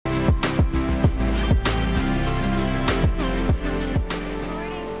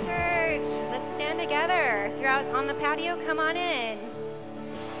out on the patio, come on in.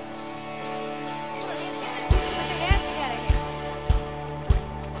 Put your hands together.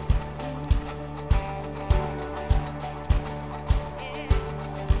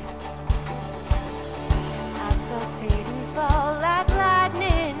 I saw Satan fall like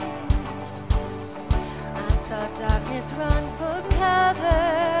lightning. I saw darkness run for cover.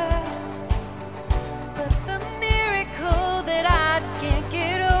 But the miracle that I just can't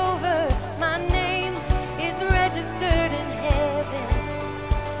get over, my name is registered in heaven.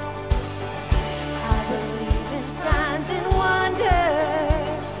 I believe in signs and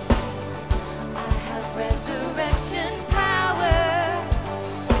wonders. I have resurrection power.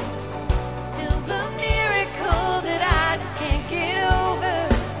 Still the miracle that I just can't get over,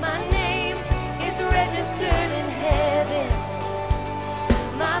 my name is registered in heaven.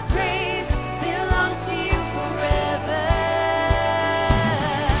 My praise belongs to you forever.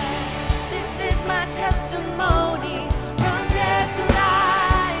 This is my testimony from death to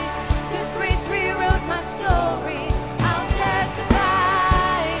life. 'Cause grace rewrote my story. I'll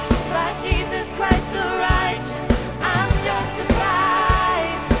testify by Jesus Christ the righteous. I'm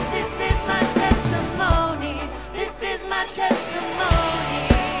justified. This is my testimony. This is my testimony.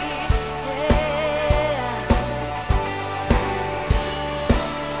 Yeah.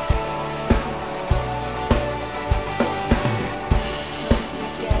 Come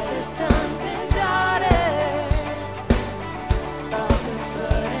together, sons and daughters, bought with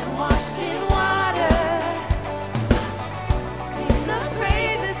blood and washed in water. Sing the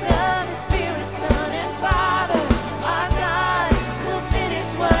praises of the Spirit, Son, and Father. Our God will finish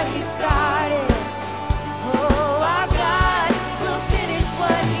what He started. Oh, our God will finish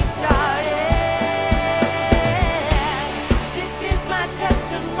what He started. This is my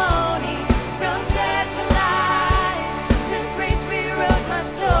testimony from death to life. 'Cause grace rewrote my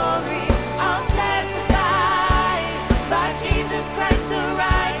story. I'll testify by Jesus Christ the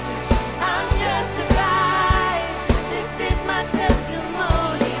righteous. I'm justified. This is my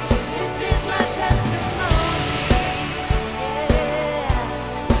testimony. This is my testimony. Yeah,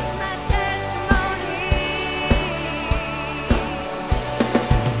 my testimony.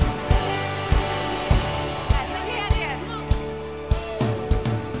 Guys, put your hands together.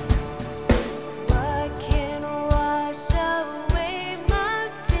 What can wash away my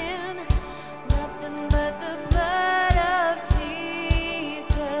sin? Nothing but the blood of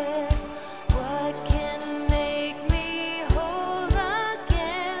Jesus. What can make me whole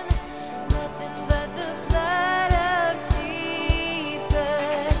again? Nothing but the blood of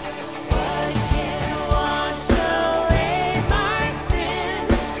Jesus. What can wash away my sin?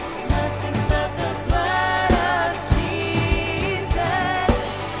 Nothing but the blood of Jesus.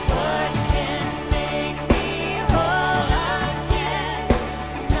 What can make me whole again?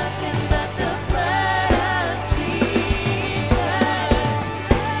 Nothing but the blood of Jesus.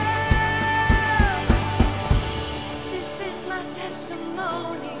 This is my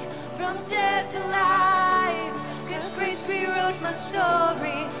testimony from death to life. 'Cause grace rewrote my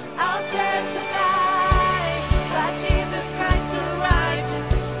story. I'll testify by Jesus Christ the righteous.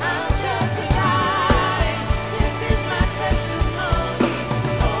 I'm justified. This is my testimony.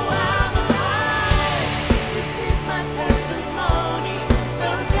 Oh, I'm alive. This is my testimony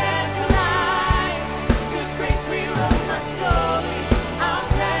from death to life. 'Cause grace rewrote my story. I'll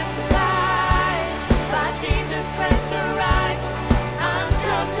testify by Jesus Christ the righteous. I'm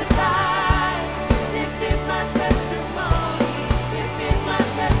justified. This is my testimony. This is my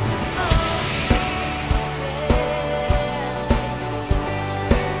testimony.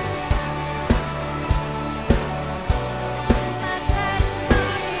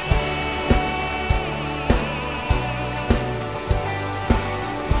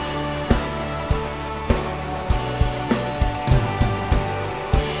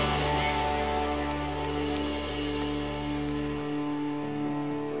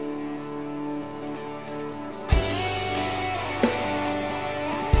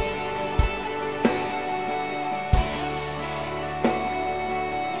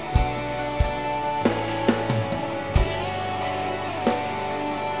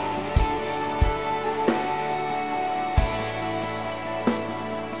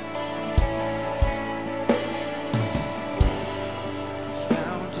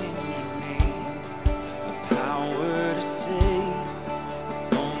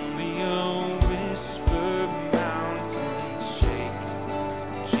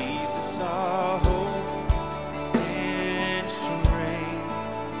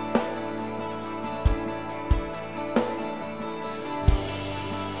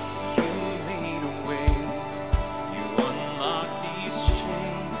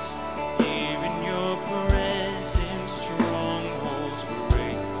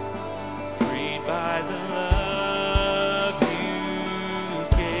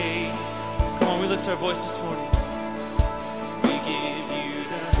 lift our voice this morning. We give you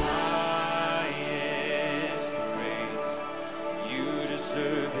the highest praise. You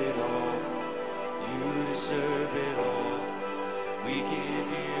deserve it all. You deserve it all. We give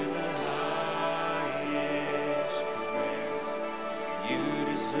you the highest praise. You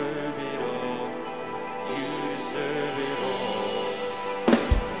deserve it all. You deserve it all.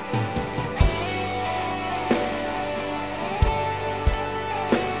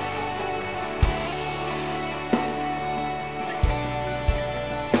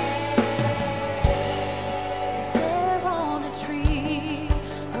 There on a tree,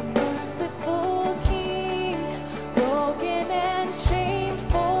 a merciful King, broken and shamed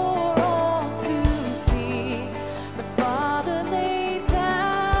for all to see. The Father laid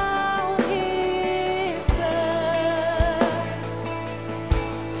down His Son.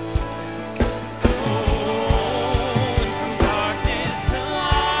 And from darkness to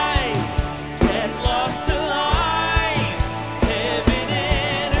light, death lost to life, heaven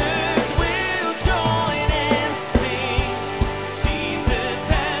and earth will join and sing. Jesus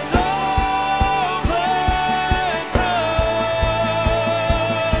has overcome.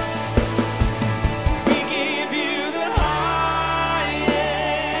 We give you the highest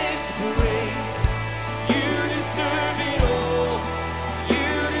praise. You deserve it all. You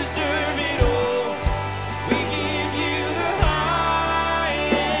deserve it all. We give you the highest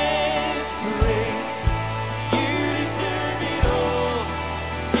praise. You deserve it all.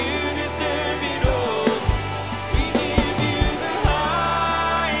 You deserve it all. We give you the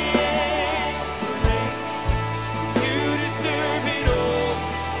highest praise. You deserve it all.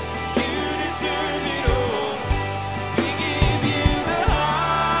 You deserve it all. We give you the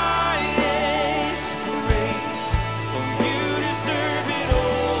highest praise. Oh, you deserve it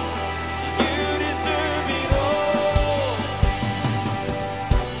all. You deserve it all.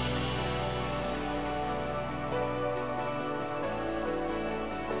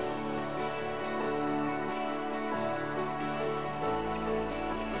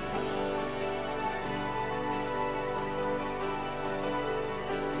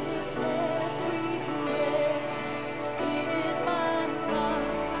 Every breath in my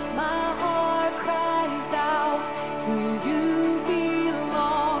lungs, my heart cries out, to you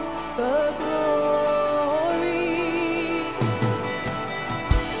belong the glory.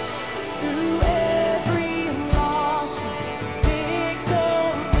 Through every loss,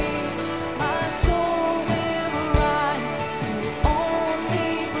 victory, my soul will rise to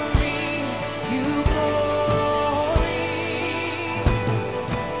only bring you glory.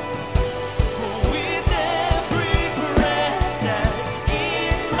 With every breath that's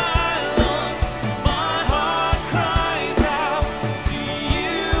in my lungs, my heart cries out, to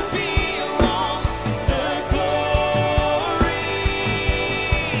you belongs the glory.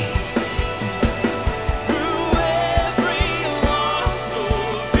 Through every loss or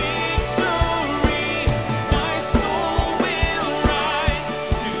victory, my soul will rise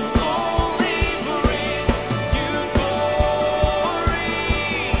to only bring you glory.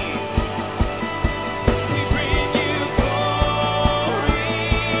 We bring you glory.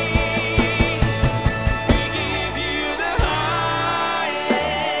 We give you the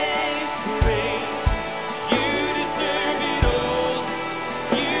highest praise. You deserve it all.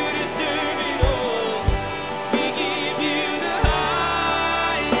 You deserve it all. We give you the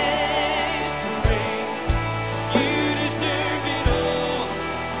highest praise. You deserve it all.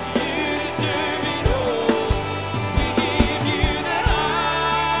 You deserve it all. We give you the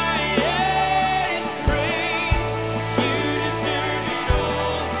highest praise. You deserve it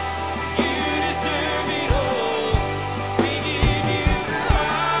all. You deserve it all. We give you the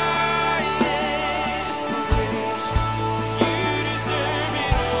highest praise. You deserve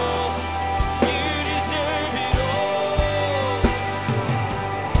it all. You deserve it all.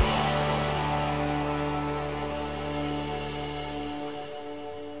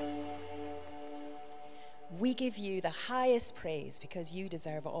 We give you the highest praise because you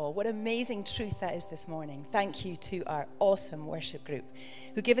deserve it all. What amazing truth that is this morning. Thank you to our awesome worship group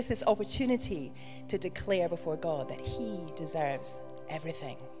who give us this opportunity to declare before God that He deserves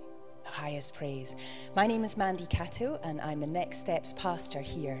everything. The highest praise. My name is Mandy Cato and I'm the Next Steps pastor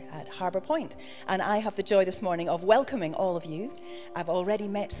here at Harbour Point. And I have the joy this morning of welcoming all of you. I've already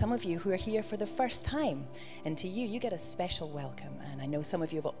met some of you who are here for the first time. And to you, you get a special welcome. And I know some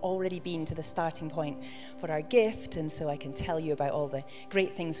of you have already been to the starting point for our gift. And so I can tell you about all the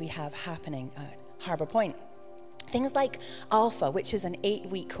great things we have happening at Harbour Point. Things like Alpha, which is an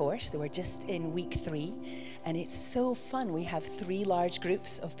 8-week course. We're just in week 3, and it's so fun. We have 3 large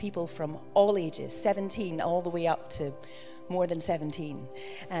groups of people from all ages, 17 all the way up to more than 17.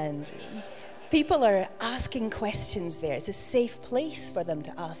 And People are asking questions there. It's a safe place for them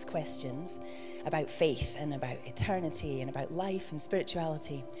to ask questions about faith and about eternity and about life and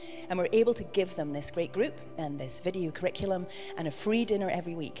spirituality. And we're able to give them this great group and this video curriculum and a free dinner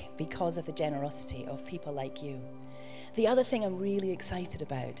every week because of the generosity of people like you. The other thing I'm really excited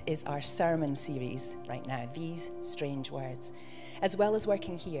about is our sermon series right now, These Strange Words. As well as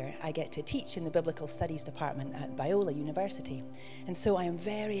working here, I get to teach in the Biblical Studies department at Biola University. And so I am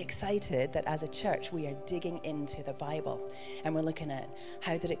very excited that as a church, we are digging into the Bible. And we're looking at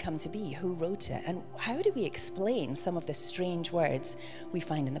how did it come to be, who wrote it, and how do we explain some of the strange words we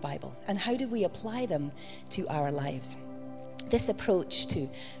find in the Bible? And how do we apply them to our lives? This approach to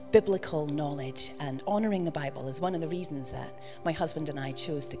biblical knowledge and honoring the Bible is one of the reasons that my husband and I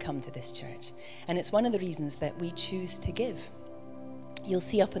chose to come to this church. And it's one of the reasons that we choose to give. You'll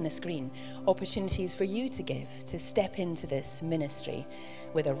see up on the screen opportunities for you to give, to step into this ministry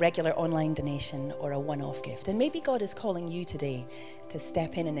with a regular online donation or a one-off gift. And maybe God is calling you today to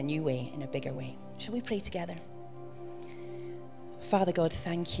step in a new way, in a bigger way. Shall we pray together? Father God,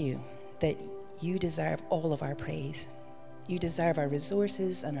 thank you that you deserve all of our praise. You deserve our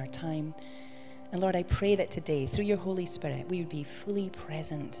resources and our time. And Lord, I pray that today, through your Holy Spirit, we would be fully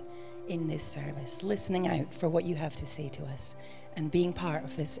present in this service, listening out for what you have to say to us and being part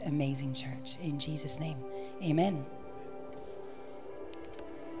of this amazing church. In Jesus' name, amen.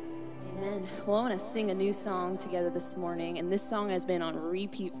 Amen. Well, I want to sing a new song together this morning, and this song has been on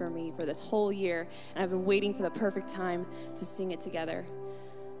repeat for me for this whole year, and I've been waiting for the perfect time to sing it together.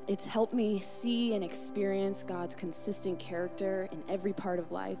 It's helped me see and experience God's consistent character in every part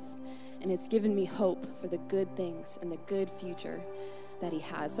of life, and it's given me hope for the good things and the good future that he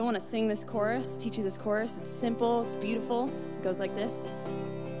has. So I want to sing this chorus, teach you this chorus. It's simple, it's beautiful. It goes like this.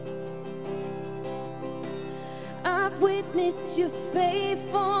 I've witnessed your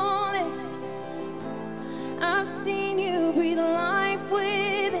faithfulness. I've seen you breathe life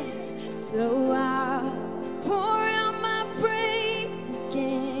within. So I'll pour out my praise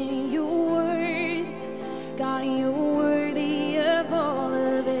again. You're worthy, God, you're worthy of all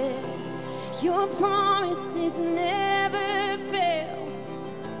of it. Your promises never fail.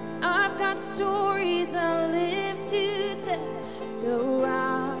 I've got stories I live to tell, so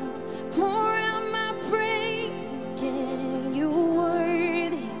I'll pour out my praise again. You're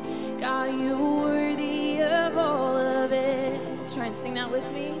worthy, God, you're worthy of all of it. Try and sing that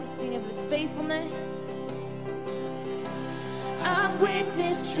with me. Sing of his faithfulness. I've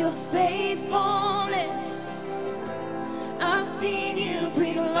witnessed your faithfulness. I've seen you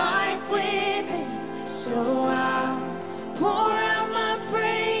breathe life within, so I'll pour out my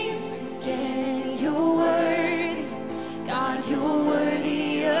praise again. You're worthy, God, you're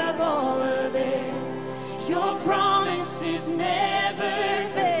worthy of all of it. Your promises never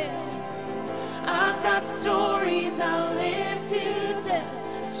fail. I've got stories I live to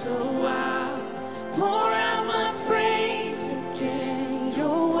tell, so I'll pour out my praise again.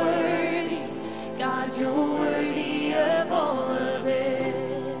 You're worthy, God, you're worthy of all of it.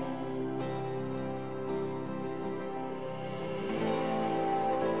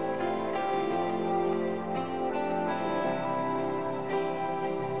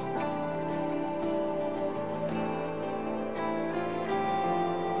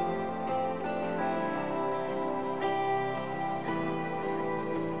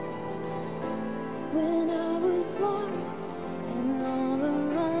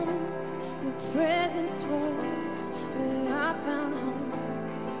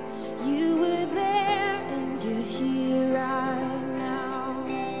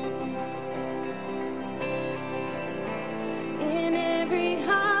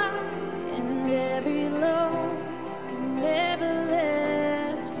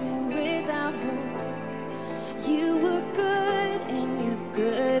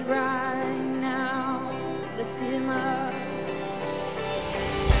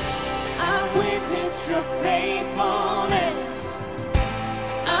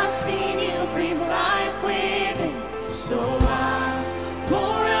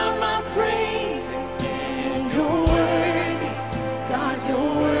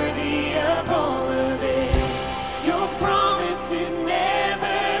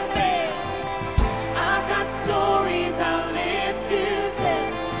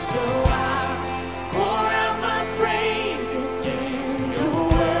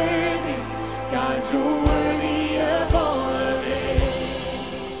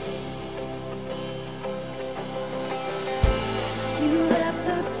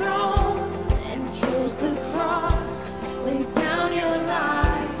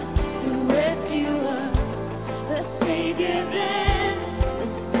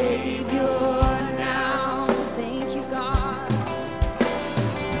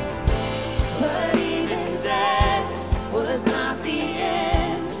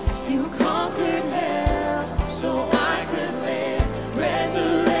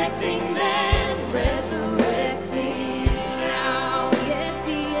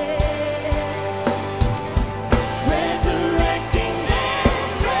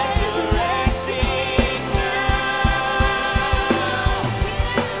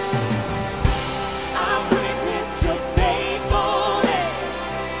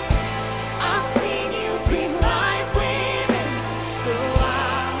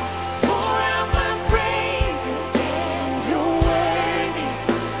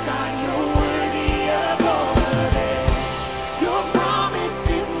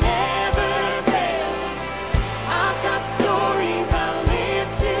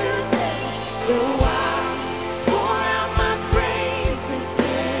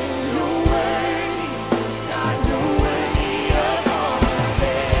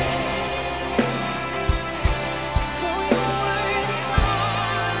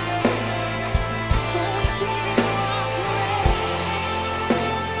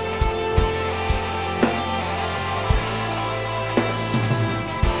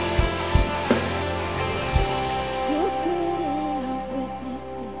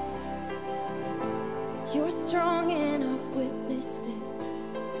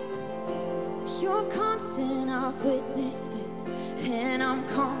 You're constant, I've witnessed it, and I'm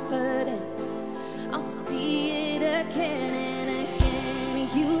confident I'll see it again and again.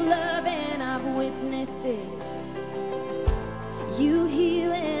 You love and I've witnessed it. You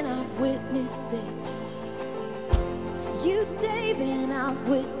heal and I've witnessed it. You save and I've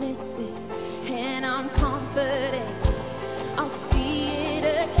witnessed it, and I'm confident I'll see it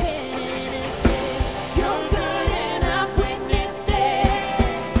again and again. You're good and I've witnessed it.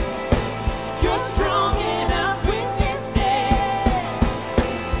 You're strong and I've witnessed it.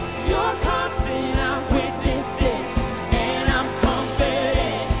 You're constant, I've witnessed it, and I'm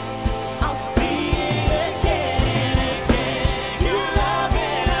confident I'll see it again and again. You love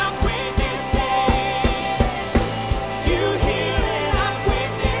and I've witnessed it. You heal and I've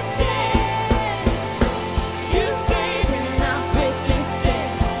witnessed it. You save and I've witnessed it,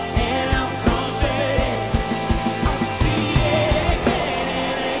 and I'm confident I'll see it again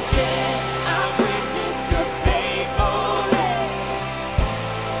and again. I've witnessed your faithfulness.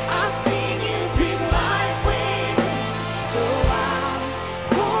 I've seen you breathe life with me, so I'll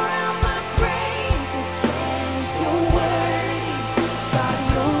pour out my praise again. You're worthy, God,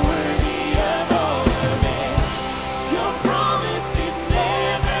 you're worthy of all of it. Your promises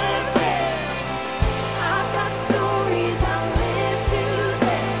never fail. I've got stories I live to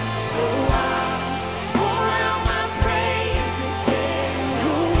tell, so I'll pour out my praise again.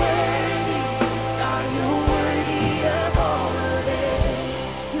 You're worthy, God, you're worthy of all of it.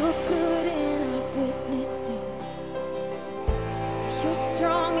 You're good and I've witnessed it. You're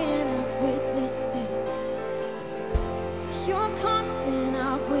strong and I've witnessed it. You're constant,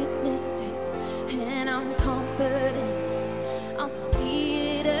 I've witnessed it, and I'm confident I'll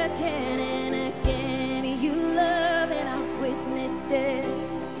see it again and again. You love and I've witnessed it.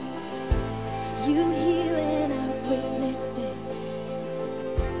 You heal and I've witnessed it.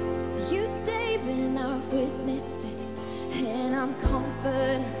 You save and I've witnessed it, and I'm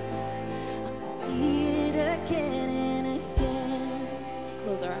confident I'll see it again and again.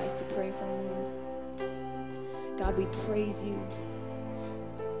 Close our eyes to pray for a moment. God, we praise you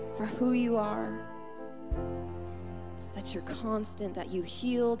for who you are, that you're constant, that you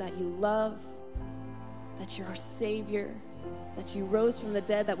heal, that you love, that you're our Savior, that you rose from the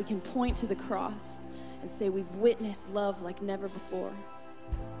dead, that we can point to the cross and say we've witnessed love like never before.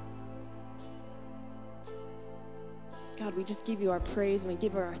 God, we just give you our praise and we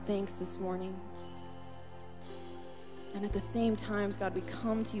give you our thanks this morning. And at the same time, God, we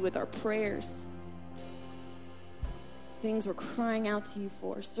come to you with our prayers. Things we're crying out to you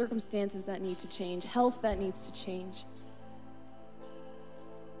for, circumstances that need to change, health that needs to change.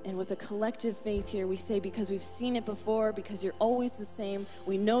 And with a collective faith here, we say because we've seen it before, because you're always the same,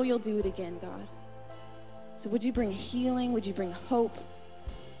 we know you'll do it again, God. So would you bring healing? Would you bring hope?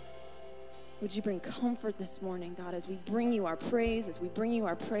 Would you bring comfort this morning, God, as we bring you our praise, as we bring you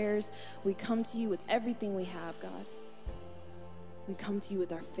our prayers, we come to you with everything we have, God. We come to you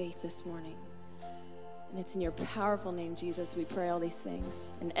with our faith this morning. And it's in your powerful name, Jesus, we pray all these things.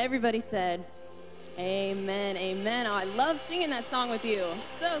 And everybody said, amen, amen. Oh, I love singing that song with you.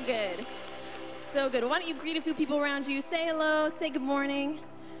 So good. So good. Why don't you greet a few people around you, say hello, say good morning.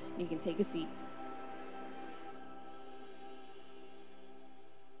 You can take a seat.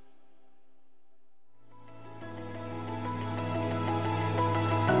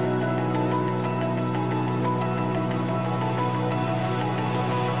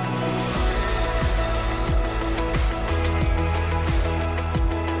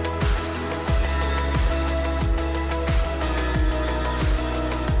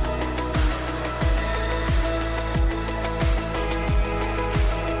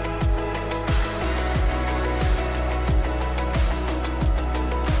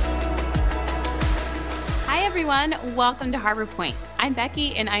 Welcome to Harbor Point. I'm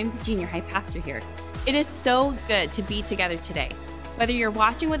Becky and I'm the junior high pastor here. It is so good to be together today. Whether you're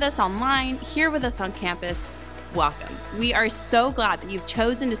watching with us online, here with us on campus, welcome. We are so glad that you've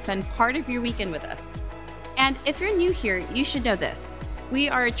chosen to spend part of your weekend with us. And if you're new here, you should know this. We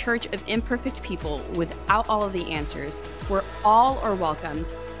are a church of imperfect people without all of the answers, where all are welcomed,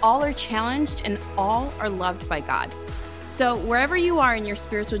 all are challenged, and all are loved by God. So wherever you are in your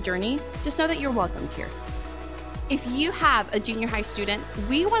spiritual journey, just know that you're welcomed here. If you have a junior high student,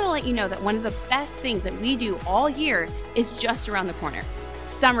 we want to let you know that one of the best things that we do all year is just around the corner,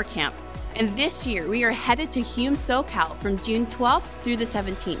 summer camp. And this year, we are headed to Hume, SoCal from June 12th through the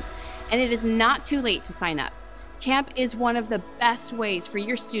 17th. And it is not too late to sign up. Camp is one of the best ways for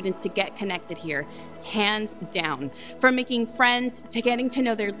your students to get connected here, hands down. From making friends, to getting to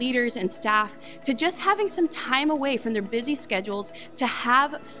know their leaders and staff, to just having some time away from their busy schedules to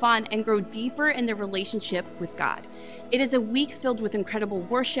have fun and grow deeper in their relationship with God. It is a week filled with incredible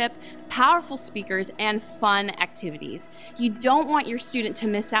worship, powerful speakers, and fun activities. You don't want your student to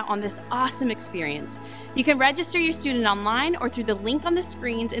miss out on this awesome experience. You can register your student online or through the link on the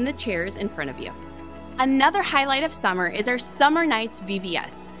screens in the chairs in front of you. Another highlight of summer is our Summer Nights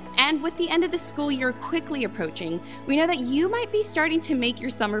VBS. And with the end of the school year quickly approaching, we know that you might be starting to make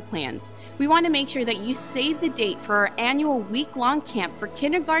your summer plans. We want to make sure that you save the date for our annual week-long camp for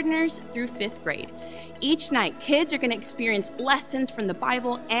kindergartners through 5th grade. Each night, kids are going to experience lessons from the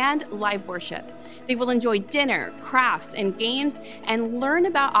Bible and live worship. They will enjoy dinner, crafts, and games, and learn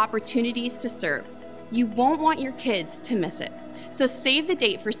about opportunities to serve. You won't want your kids to miss it. So save the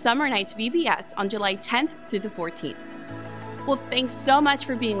date for Summer Nights VBS on July 10th through the 14th. Well, thanks so much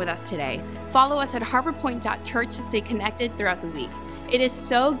for being with us today. Follow us at harborpoint.church to stay connected throughout the week. It is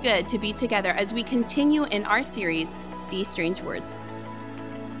so good to be together as we continue in our series, These Strange Words.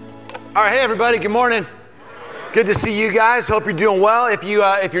 All right, hey everybody, good morning. Good to see you guys. Hope you're doing well.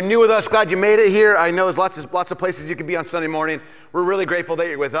 If you're new with us, glad you made it here. I know there's lots of places you can be on Sunday morning. We're really grateful that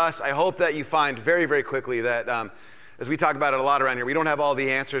you're with us. I hope that you find very, very quickly that as we talk about it a lot around here, we don't have all the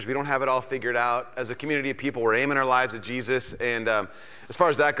answers. We don't have it all figured out. As a community of people, we're aiming our lives at Jesus. And as far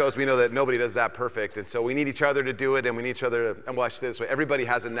as that goes, we know that nobody does that perfect. And so we need each other to do it, and we need each other to, and watch this way. Everybody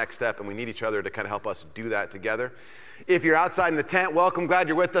has a next step, and we need each other to kind of help us do that together. If you're outside in the tent, welcome. Glad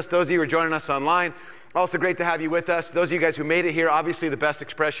you're with us. Those of you who are joining us online, also great to have you with us. Those of you guys who made it here, obviously the best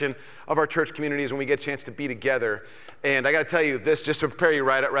expression of our church community is when we get a chance to be together. And I got to tell you this, just to prepare you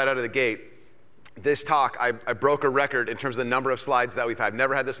right out of the gate, this talk, I broke a record in terms of the number of slides that we've had. I've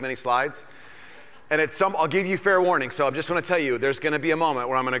never had this many slides. And I'll give you fair warning. So I'm just going to tell you, there's going to be a moment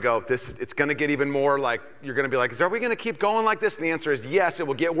where I'm going to go, it's going to get even more like, you're going to be like, are we going to keep going like this? And the answer is yes, it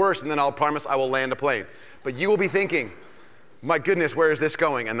will get worse. And then I'll promise I will land a plane. But you will be thinking, my goodness, where is this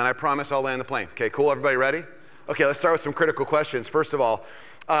going? And then I promise I'll land the plane. Okay, cool, everybody ready? Okay, let's start with some critical questions. First of all,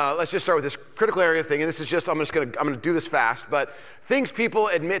 let's just start with this critical area thing. And this is just, I'm going to do this fast, but things people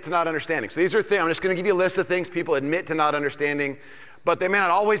admit to not understanding. So these are things, I'm just going to give you a list of things people admit to not understanding, but they may not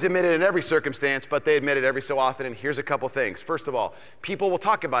always admit it in every circumstance, but they admit it every so often. And here's a couple things. First of all, people will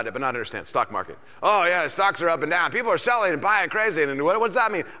talk about it, but not understand. Stock market. Oh yeah, the stocks are up and down. People are selling and buying crazy. And what does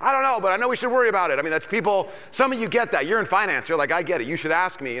that mean? I don't know, but I know we should worry about it. I mean, that's people, some of you get that. You're in finance. You're like, I get it. You should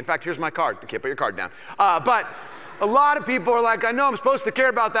ask me. In fact, here's my card. You can't put your card down. But a lot of people are like, I know I'm supposed to care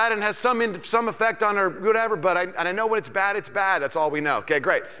about that and it has some effect on or whatever, but I know when it's bad, it's bad. That's all we know. Okay,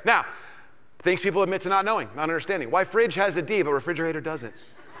 great. Now, things people admit to not knowing, not understanding. Why fridge has a D, but refrigerator doesn't.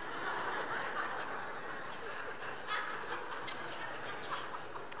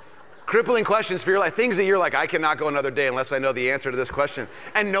 Crippling questions for your life. Things that you're like, I cannot go another day unless I know the answer to this question.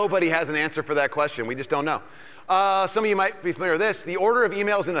 And nobody has an answer for that question. We just don't know. Some of you might be familiar with this. The order of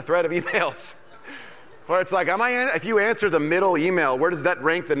emails in a thread of emails. Where it's like, if you answer the middle email, where does that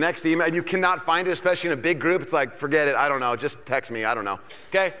rank the next email? And you cannot find it, especially in a big group. It's like, forget it. I don't know. Just text me. I don't know.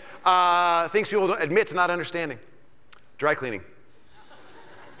 Okay? Things people don't admit to not understanding. Dry cleaning.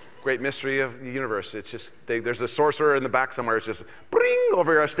 Great mystery of the universe. It's just, there's a sorcerer in the back somewhere. It's just, bring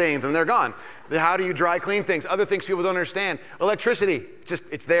over your stains, and they're gone. How do you dry clean things? Other things people don't understand. Electricity.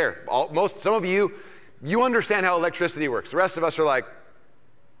 It's there. Some of you understand how electricity works. The rest of us are like,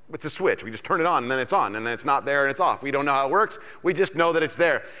 it's a switch. We just turn it on, and then it's on, and then it's not there, and it's off. We don't know how it works. We just know that it's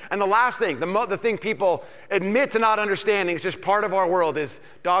there. And the last thing, the thing people admit to not understanding, it's just part of our world, is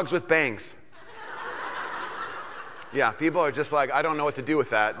dogs with bangs. Yeah, people are just like, I don't know what to do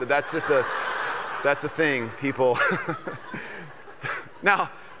with that. But that's a thing, people.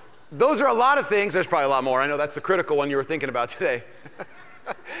 Now, those are a lot of things. There's probably a lot more. I know that's the critical one you were thinking about today.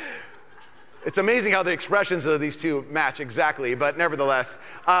 It's amazing how the expressions of these two match exactly, but nevertheless,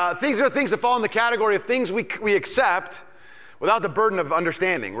 things are things that fall in the category of things we accept without the burden of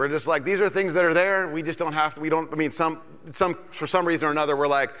understanding. We're just like, these are things that are there. We just don't have to, some for some reason or another, we're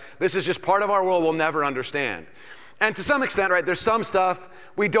like, this is just part of our world we'll never understand. And to some extent, right, there's some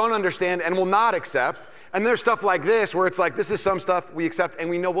stuff we don't understand and will not accept. And there's stuff like this where it's like, this is some stuff we accept and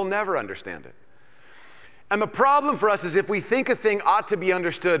we know we'll never understand it. And the problem for us is if we think a thing ought to be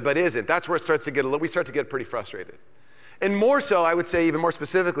understood but isn't, that's where we start to get pretty frustrated. And more so, I would say even more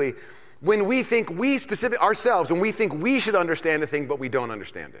specifically, when we think when we think we should understand a thing but we don't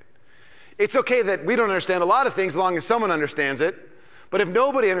understand it. It's okay that we don't understand a lot of things as long as someone understands it, but if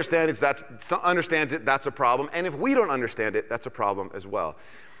nobody understands it, that's a problem. And if we don't understand it, that's a problem as well.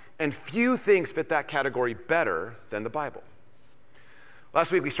 And few things fit that category better than the Bible.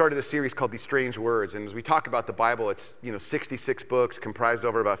 Last week we started a series called These Strange Words, and as we talk about the Bible, it's 66 books comprised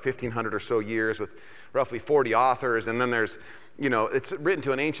over about 1,500 or so years with roughly 40 authors, and then there's it's written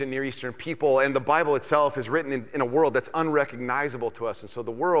to an ancient Near Eastern people, and the Bible itself is written in a world that's unrecognizable to us, and so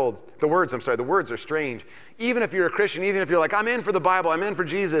the words are strange. Even if you're a Christian, even if you're like, I'm in for the Bible, I'm in for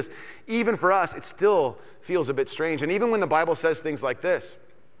Jesus, even for us, it still feels a bit strange. And even when the Bible says things like this,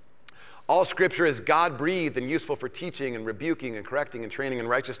 all Scripture is God-breathed and useful for teaching and rebuking and correcting and training in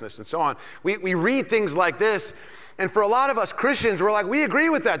righteousness and so on. We read things like this, and for a lot of us Christians, we're like, we agree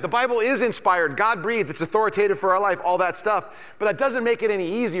with that. The Bible is inspired, God-breathed, it's authoritative for our life, all that stuff. But that doesn't make it any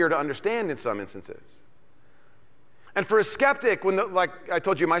easier to understand in some instances. And for a skeptic, like I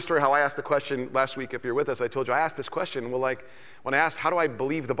told you my story, how I asked the question last week, if you're with us, I told you I asked this question. Well, like when I asked, how do I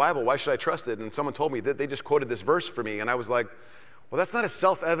believe the Bible? Why should I trust it? And someone told me that they just quoted this verse for me, and I was like, well, that's not a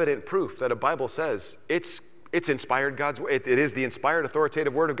self-evident proof that a Bible says it's inspired God's word. It is the inspired,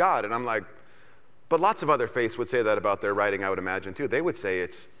 authoritative word of God. And I'm like, but lots of other faiths would say that about their writing, I would imagine, too. They would say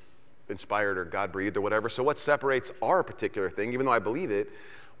it's inspired or God-breathed or whatever. So what separates our particular thing, even though I believe it,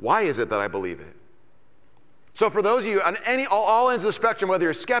 why is it that I believe it? So for those of you on all ends of the spectrum, whether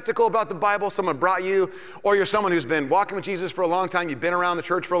you're skeptical about the Bible, someone brought you, or you're someone who's been walking with Jesus for a long time, you've been around the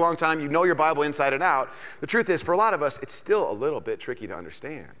church for a long time, you know your Bible inside and out, the truth is, for a lot of us, it's still a little bit tricky to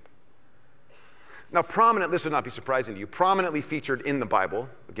understand. Now, this would not be surprising to you, prominently featured in the Bible,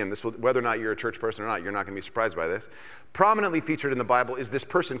 again, whether or not you're a church person or not, you're not going to be surprised by this, prominently featured in the Bible is this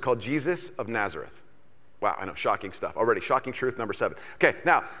person called Jesus of Nazareth. Wow, I know, shocking stuff already. Shocking truth number 7. Okay,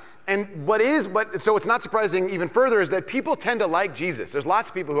 now, so it's not surprising even further is that people tend to like Jesus. There's lots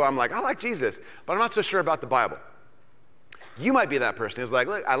of people who I'm like, I like Jesus, but I'm not so sure about the Bible. You might be that person who's like,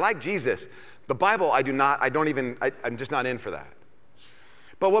 look, I like Jesus. The Bible, I'm just not in for that.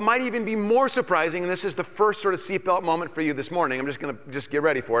 But what might even be more surprising, and this is the first sort of seatbelt moment for you this morning, I'm just going to get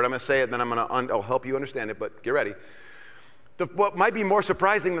ready for it. I'm going to say it, then I'll help you understand it, but get ready. What might be more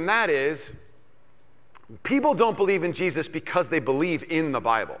surprising than that is, people don't believe in Jesus because they believe in the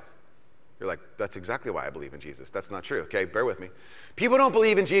Bible. You're like, that's exactly why I believe in Jesus. That's not true. Okay, bear with me. People don't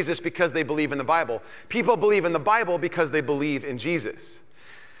believe in Jesus because they believe in the Bible. People believe in the Bible because they believe in Jesus.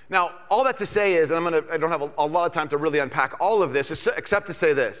 Now, all that to say is, and I don't have a lot of time to really unpack all of this, except to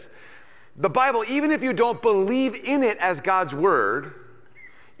say this. The Bible, even if you don't believe in it as God's word,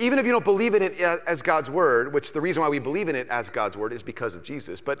 even if you don't believe in it as God's word, which the reason why we believe in it as God's word is because of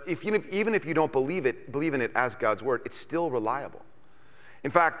Jesus, but even if you don't believe in it as God's word, it's still reliable. In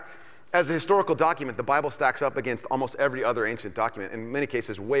fact, as a historical document, the Bible stacks up against almost every other ancient document, in many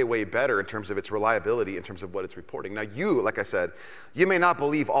cases way, way better in terms of its reliability, in terms of what it's reporting. Now you, like I said, you may not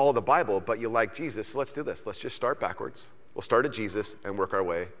believe all of the Bible, but you like Jesus, so let's do this. Let's just start backwards. We'll start at Jesus and work our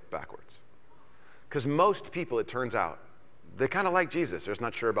way backwards. Because most people, it turns out, they kind of like Jesus. They're just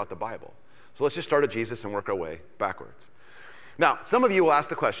not sure about the Bible. So let's just start at Jesus and work our way backwards. Now, some of you will ask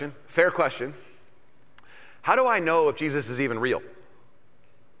the question, fair question, how do I know if Jesus is even real?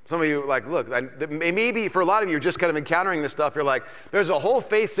 Some of you are like, look, maybe for a lot of you, just kind of encountering this stuff, you're like, there's a whole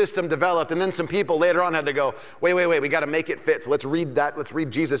faith system developed, and then some people later on had to go, wait, we got to make it fit. So let's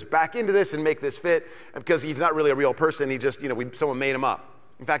read Jesus back into this and make this fit, because he's not really a real person. He just, someone made him up.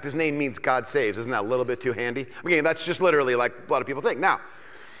 In fact, his name means God saves. Isn't that a little bit too handy? Again, that's just literally like a lot of people think. Now,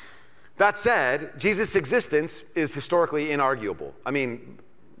 that said, Jesus' existence is historically inarguable. I mean,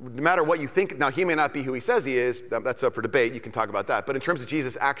 no matter what you think, now he may not be who he says he is, that's up for debate, you can talk about that. But in terms of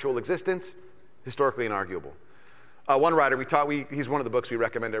Jesus' actual existence, historically inarguable. One writer, he's one of the books we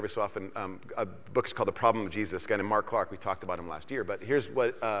recommend every so often, a book called The Problem of Jesus, a guy named Mark Clark. We talked about him last year, but here's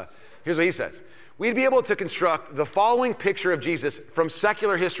what he says. We'd be able to construct the following picture of Jesus from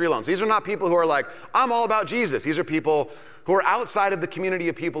secular history alone. So these are not people who are like, I'm all about Jesus. These are people who are outside of the community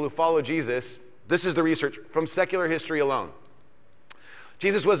of people who follow Jesus. This is the research from secular history alone.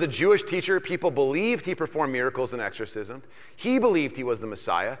 Jesus was a Jewish teacher. People believed he performed miracles and exorcism. He believed he was the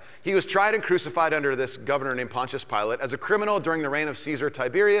Messiah. He was tried and crucified under this governor named Pontius Pilate as a criminal during the reign of Caesar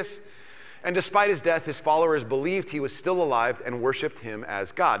Tiberius. And despite his death, his followers believed he was still alive and worshiped him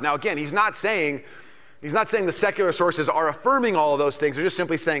as God. Now, again, he's not saying the secular sources are affirming all of those things. They're just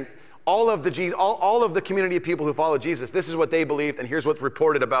simply saying all of the community of people who follow Jesus, this is what they believed, and here's what's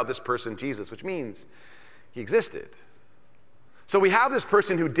reported about this person, Jesus, which means he existed. So we have this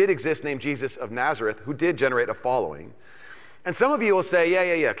person who did exist named Jesus of Nazareth, who did generate a following. And some of you will say,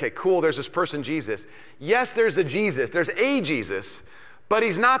 yeah, okay, cool, there's this person, Jesus. Yes, there's a Jesus, but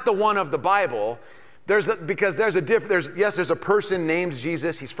he's not the one of the Bible. There's a person named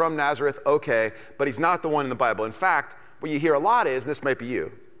Jesus, he's from Nazareth, okay, but he's not the one in the Bible. In fact, what you hear a lot is, and this might be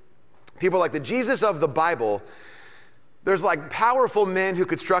you, People are like, the Jesus of the Bible, there's like powerful men who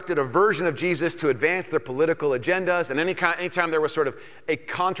constructed a version of Jesus to advance their political agendas. And anytime there was sort of a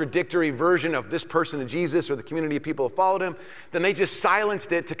contradictory version of this person of Jesus or the community of people who followed him, then they just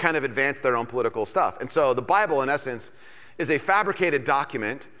silenced it to kind of advance their own political stuff. And so the Bible, in essence, is a fabricated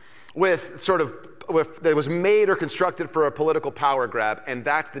document that was made or constructed for a political power grab, and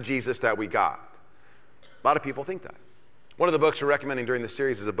that's the Jesus that we got. A lot of people think that. One of the books we're recommending during this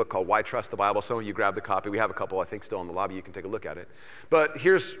series is a book called Why Trust the Bible. Some of you grabbed the copy. We have a couple, I think, still in the lobby. You can take a look at it. But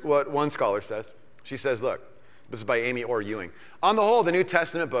here's what one scholar says. She says, look, this is by Amy Orr Ewing. On the whole, the New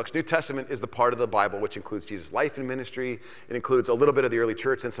Testament books, New Testament is the part of the Bible which includes Jesus' life and ministry. It includes a little bit of the early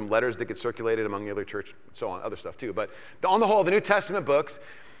church and some letters that get circulated among the early church, and so on, other stuff too. But on the whole, the New Testament books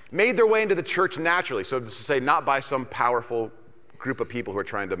made their way into the church naturally. So to say, not by some powerful group of people who are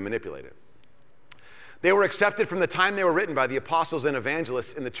trying to manipulate it. They were accepted from the time they were written by the apostles and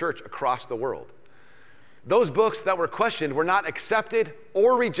evangelists in the church across the world. Those books that were questioned were not accepted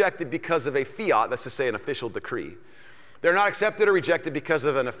or rejected because of a fiat, that's to say an official decree. They're not accepted or rejected because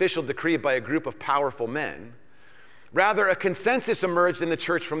of an official decree by a group of powerful men. Rather, a consensus emerged in the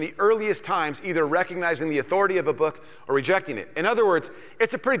church from the earliest times, either recognizing the authority of a book or rejecting it. In other words,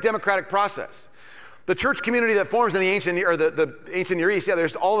 it's a pretty democratic process. The church community that forms in the ancient Near East,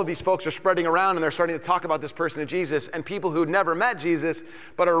 there's all of these folks are spreading around and they're starting to talk about this person of Jesus, and people who'd never met Jesus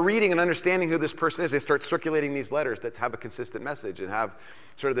but are reading and understanding who this person is, they start circulating these letters that have a consistent message and have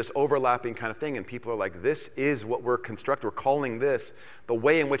sort of this overlapping kind of thing, and people are like, this is what we're calling this the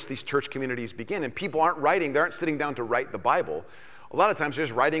way in which these church communities begin. And people aren't writing, they aren't sitting down to write the Bible. A lot of times they're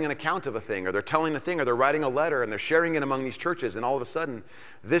just writing an account of a thing, or they're telling a thing, or they're writing a letter, and they're sharing it among these churches. And all of a sudden,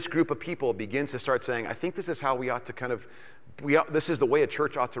 this group of people begins to start saying, I think this is how we ought to this is the way a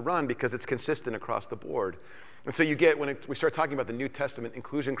church ought to run, because it's consistent across the board. And so you get, we start talking about the New Testament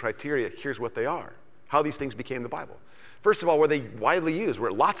inclusion criteria, here's what they are, how these things became the Bible. First of all, were they widely used?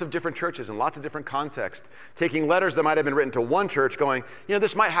 Were lots of different churches in lots of different contexts, taking letters that might have been written to one church going,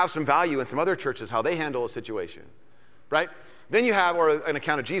 this might have some value in some other churches, how they handle a situation, right? Then you have, or an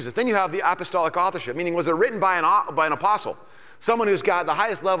account of Jesus. Then you have the apostolic authorship, meaning was it written by an apostle? Someone who's got the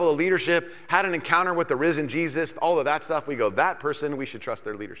highest level of leadership, had an encounter with the risen Jesus, all of that stuff. We go, that person, we should trust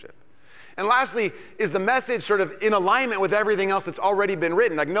their leadership. And lastly, is the message sort of in alignment with everything else that's already been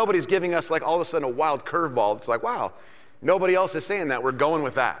written? Like nobody's giving us like all of a sudden a wild curveball. It's like, wow, nobody else is saying that. We're going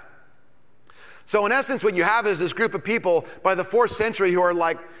with that. So in essence, what you have is this group of people by the 4th century who are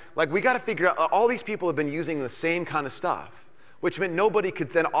like we got to figure out, all these people have been using the same kind of stuff, which meant nobody could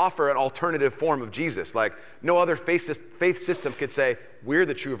then offer an alternative form of Jesus. Like no other faith system could say, we're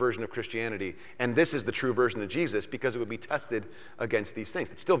the true version of Christianity, and this is the true version of Jesus, because it would be tested against these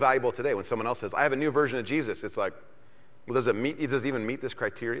things. It's still valuable today when someone else says, I have a new version of Jesus. It's like, well, does it even meet this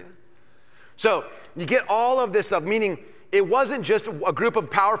criteria? So you get all of this stuff, meaning it wasn't just a group of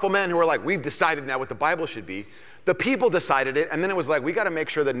powerful men who were like, we've decided now what the Bible should be. The people decided it, and then it was like, we got to make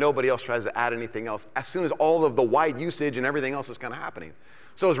sure that nobody else tries to add anything else as soon as all of the wide usage and everything else was kind of happening.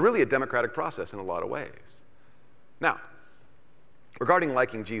 So it was really a democratic process in a lot of ways. Now, regarding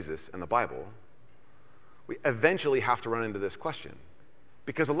liking Jesus and the Bible, we eventually have to run into this question.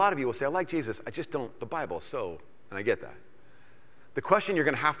 Because a lot of you will say, I like Jesus, I just don't the Bible, so, and I get that. The question you're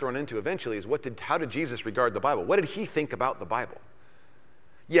going to have to run into eventually is, how did Jesus regard the Bible? What did he think about the Bible?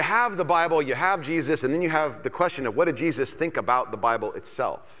 You have the Bible, you have Jesus, and then you have the question of what did Jesus think about the Bible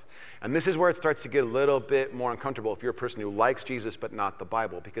itself? And this is where it starts to get a little bit more uncomfortable if you're a person who likes Jesus but not the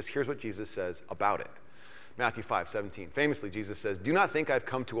Bible, because here's what Jesus says about it. Matthew 5:17. Famously, Jesus says, do not think I've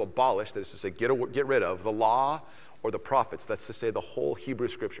come to abolish, that is to say, get rid of, the law or the prophets, that's to say, the whole Hebrew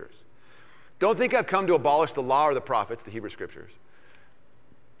Scriptures. Don't think I've come to abolish the law or the prophets, the Hebrew Scriptures.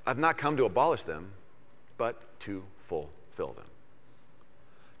 I've not come to abolish them, but to fulfill them.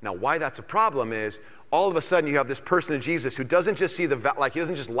 Now, why that's a problem is all of a sudden you have this person of Jesus who doesn't just see he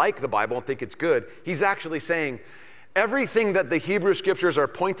doesn't just like the Bible and think it's good. He's actually saying everything that the Hebrew Scriptures are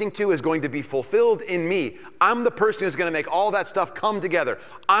pointing to is going to be fulfilled in me. I'm the person who's going to make all that stuff come together.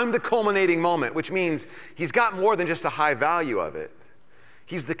 I'm the culminating moment, which means he's got more than just a high value of it.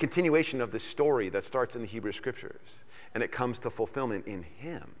 He's the continuation of the story that starts in the Hebrew Scriptures, and it comes to fulfillment in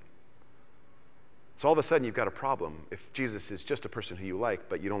him. So all of a sudden you've got a problem if Jesus is just a person who you like,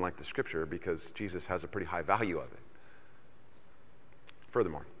 but you don't like the Scripture because Jesus has a pretty high value of it.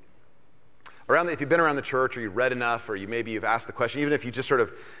 Furthermore, if you've been around the church, or you've read enough, or you've asked the question, even if you just sort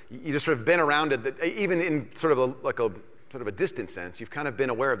of been around it, even in sort of a distant sense, you've kind of been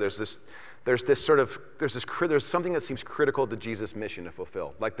aware of there's something that seems critical to Jesus' mission to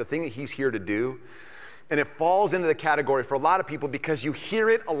fulfill. Like the thing that he's here to do And it falls into the category for a lot of people because you hear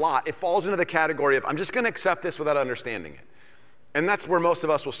it a lot. It falls into the category of, I'm just going to accept this without understanding it. And that's where most of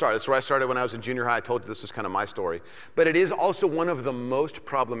us will start. That's where I started when I was in junior high. I told you this was kind of my story. But it is also one of the most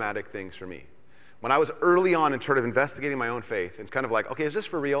problematic things for me. When I was early on in sort of investigating my own faith and kind of like, okay, is this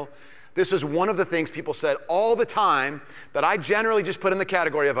for real? This is one of the things people said all the time that I generally just put in the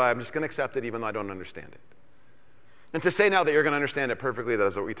category of, I'm just going to accept it even though I don't understand it. And to say now that you're going to understand it perfectly, that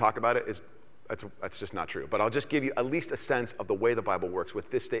is what we talk about it, that's just not true. But I'll just give you at least a sense of the way the Bible works with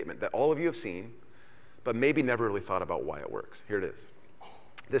this statement that all of you have seen, but maybe never really thought about why it works. Here it is.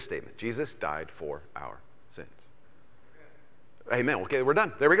 This statement, Jesus died for our sins. Amen. Okay, we're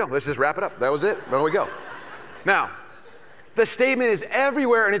done. There we go. Let's just wrap it up. That was it. There we go. Now, the statement is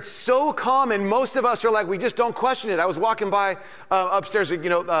everywhere, and it's so common. Most of us are like, we just don't question it. I was walking by upstairs,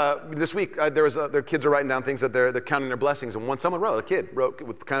 this week. Their kids are writing down things that they're counting their blessings, and a kid wrote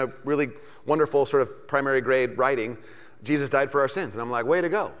with kind of really wonderful sort of primary grade writing, Jesus died for our sins. And I'm like, way to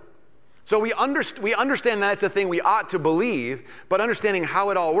go. So we understand that it's a thing we ought to believe, but understanding how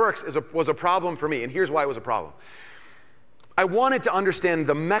it all works was a problem for me. And here's why it was a problem. I wanted to understand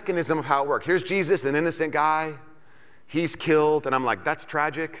the mechanism of how it worked. Here's Jesus, an innocent guy. He's killed. And I'm like, that's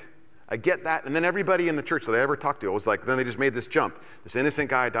tragic. I get that. And then everybody in the church that I ever talked to was like, then they just made this jump. This innocent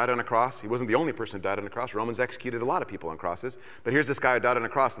guy died on a cross. He wasn't the only person who died on a cross. Romans executed a lot of people on crosses. But here's this guy who died on a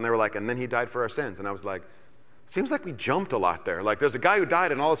cross. And they were like, and then he died for our sins. And I was like, seems like we jumped a lot there. Like there's a guy who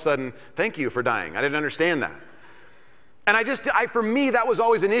died and all of a sudden, thank you for dying. I didn't understand that. And for me, that was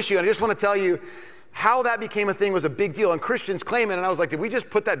always an issue. And I just want to tell you how that became a thing was a big deal. And Christians claim it. And I was like, did we just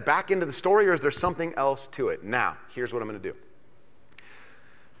put that back into the story or is there something else to it? Now, here's what I'm going to do.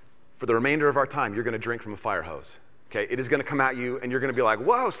 For the remainder of our time, you're going to drink from a fire hose. Okay, it is going to come at you, and you're going to be like,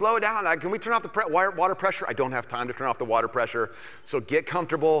 whoa, slow it down. Can we turn off the water pressure? I don't have time to turn off the water pressure. So get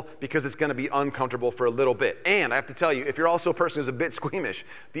comfortable because it's going to be uncomfortable for a little bit. And I have to tell you, if you're also a person who's a bit squeamish,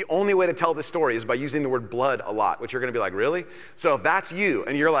 the only way to tell this story is by using the word blood a lot, which you're going to be like, really? So if that's you,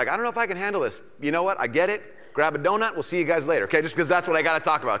 and you're like, I don't know if I can handle this. You know what? I get it. Grab a donut. We'll see you guys later, okay? Just because that's what I got to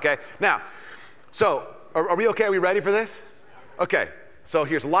talk about, okay? Now, so are we okay? Are we ready for this? Okay. So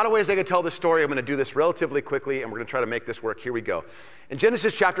here's a lot of ways I could tell this story. I'm going to do this relatively quickly, and we're going to try to make this work. Here we go. In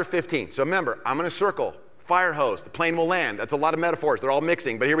Genesis chapter 15, so remember, I'm going to circle, fire hose, the plane will land. That's a lot of metaphors. They're all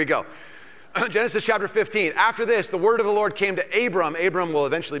mixing, but here we go. Genesis chapter 15. After this, the word of the Lord came to Abram. Abram will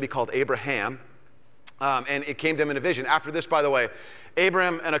eventually be called Abraham, and it came to him in a vision. After this, by the way,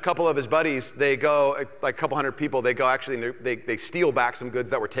 Abram and a couple of his buddies, they go, like a couple hundred people, they go actually, and they steal back some goods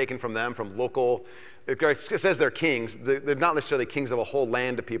that were taken from them, from local. It says they're kings. They're not necessarily kings of a whole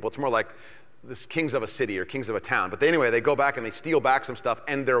land of people. It's more like this kings of a city or kings of a town. But anyway, they go back and they steal back some stuff,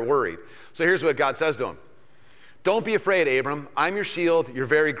 and they're worried. So here's what God says to them. Don't be afraid, Abram. I'm your shield, your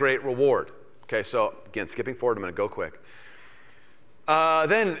very great reward. Okay, so again, skipping forward, I'm going to go quick.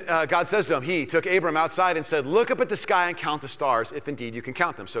 Then God says to him, he took Abram outside and said, look up at the sky and count the stars, if indeed you can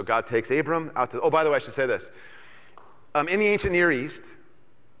count them. So God takes Abram out to, oh, by the way, I should say this. In the ancient Near East,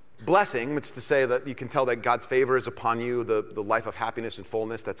 blessing, which is to say that you can tell that God's favor is upon you, the life of happiness and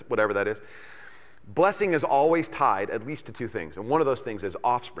fullness, that's whatever that is. Blessing is always tied at least to two things. And one of those things is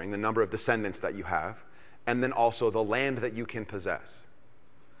offspring, the number of descendants that you have, and then also the land that you can possess.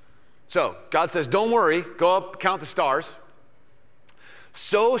 So God says, don't worry, go up, count the stars.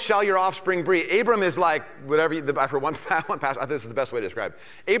 So shall your offspring be. Abram is like, for one pastor, I think this is the best way to describe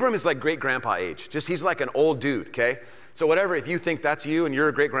it. Abram is like great-grandpa age. He's like an old dude, okay? So whatever, if you think that's you and you're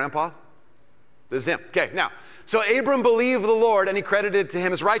a great-grandpa, this is him. Okay, now, so Abram believed the Lord and he credited to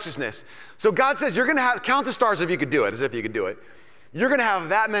him his righteousness. So God says, you're going to count the stars if you could do it, as if you could do it. You're going to have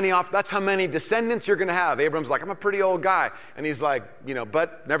that many that's how many descendants you're going to have. Abram's like, I'm a pretty old guy. And he's like,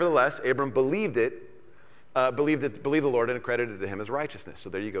 but nevertheless, Abram believed the Lord and credited to him as righteousness. So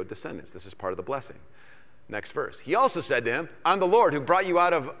there you go, descendants. This is part of the blessing. Next verse. He also said to him, I'm the Lord who brought you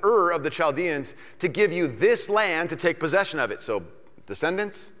out of Ur of the Chaldeans to give you this land to take possession of it. So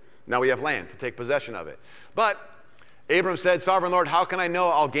descendants, now we have land to take possession of it. But Abram said, Sovereign Lord, how can I know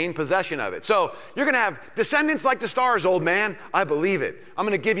I'll gain possession of it? So you're going to have descendants like the stars, old man. I believe it. I'm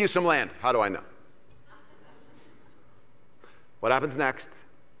going to give you some land. How do I know? What happens next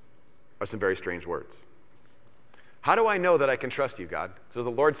are some very strange words. How do I know that I can trust you, God? So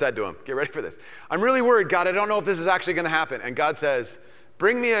the Lord said to him, get ready for this. I'm really worried, God. I don't know if this is actually going to happen. And God says,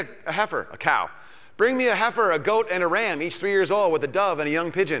 bring me a heifer, a cow. Bring me a heifer, a goat, and a ram, each 3 years old, with a dove and a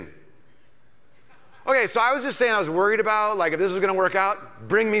young pigeon. Okay, so I was just saying I was worried about, if this was going to work out,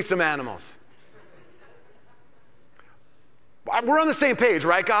 bring me some animals. We're on the same page,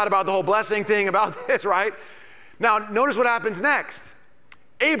 right, God, about the whole blessing thing, about this, right? Now, notice what happens next.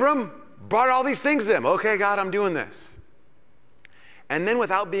 Abram brought all these things to him. Okay, God, I'm doing this. And then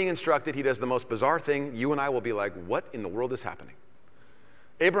without being instructed, he does the most bizarre thing. You and I will be like, what in the world is happening?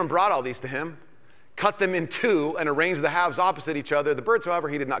 Abram brought all these to him, cut them in two, and arranged the halves opposite each other. The birds, however,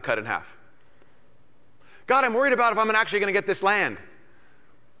 he did not cut in half. God, I'm worried about if I'm actually going to get this land.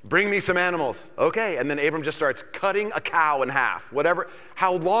 Bring me some animals. Okay, and then Abram just starts cutting a cow in half. Whatever,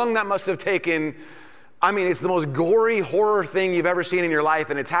 how long that must have taken. I mean, it's the most gory horror thing you've ever seen in your life,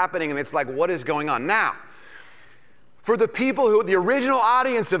 and it's happening, and it's like, what is going on? Now, for the people who, the original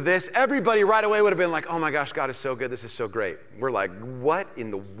audience of this, everybody right away would have been like, oh my gosh, God is so good, this is so great. We're like, what in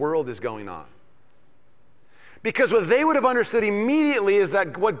the world is going on? Because what they would have understood immediately is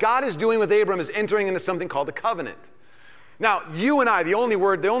that what God is doing with Abram is entering into something called a covenant. Now, you and I, the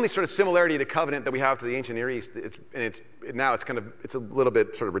only sort of similarity to covenant that we have to the ancient Near East, it's a little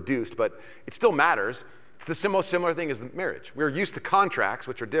bit sort of reduced, but it still matters. It's the most similar thing as marriage. We're used to contracts,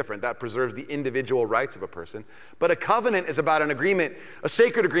 which are different. That preserves the individual rights of a person. But a covenant is about an agreement, a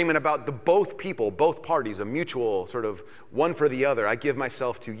sacred agreement about the both people, both parties, a mutual sort of one for the other. I give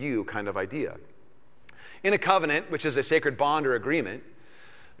myself to you kind of idea. In a covenant, which is a sacred bond or agreement,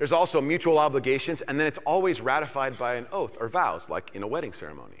 there's also mutual obligations, and then it's always ratified by an oath or vows, like in a wedding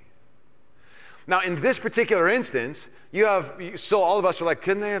ceremony. Now, in this particular instance, so all of us are like,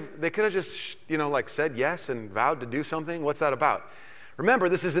 they could have just, like said yes and vowed to do something? What's that about? Remember,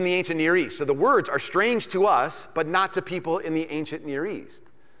 this is in the ancient Near East, so the words are strange to us, but not to people in the ancient Near East.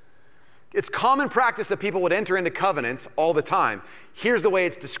 It's common practice that people would enter into covenants all the time. Here's the way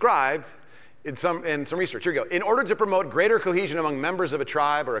it's described in some research. Here we go. In order to promote greater cohesion among members of a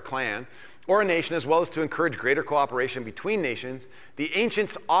tribe or a clan or a nation, as well as to encourage greater cooperation between nations, the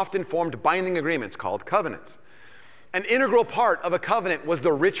ancients often formed binding agreements called covenants. An integral part of a covenant was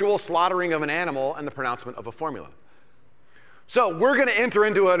the ritual slaughtering of an animal and the pronouncement of a formula. So we're going to enter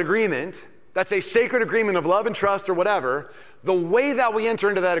into an agreement that's a sacred agreement of love and trust or whatever. The way that we enter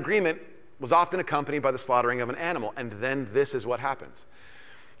into that agreement was often accompanied by the slaughtering of an animal, and then this is what happens.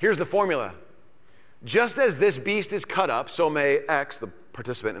 Here's the formula. Just as this beast is cut up, so may X, the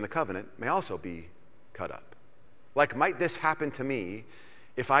participant in the covenant, may also be cut up. Like, might this happen to me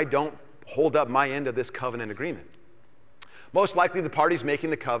if I don't hold up my end of this covenant agreement? Most likely the parties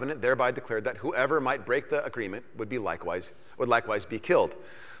making the covenant thereby declared that whoever might break the agreement would likewise be killed.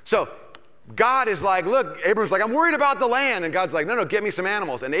 So God is like, look, Abram's like, I'm worried about the land. And God's like, no, get me some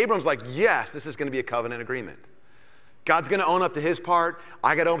animals. And Abram's like, yes, this is going to be a covenant agreement. God's going to own up to his part.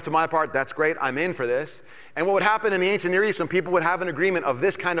 I got to own up to my part. That's great. I'm in for this. And what would happen in the ancient Near East, when people would have an agreement of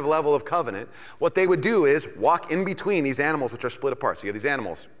this kind of level of covenant, what they would do is walk in between these animals, which are split apart. So you have these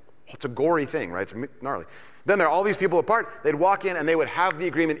animals. It's a gory thing, right? It's gnarly. Then there are all these people apart. They'd walk in and they would have the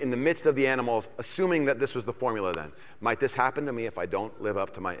agreement in the midst of the animals, assuming that this was the formula then. Might this happen to me if I don't live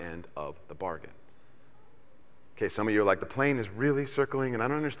up to my end of the bargain? Okay, some of you are like, the plane is really circling and I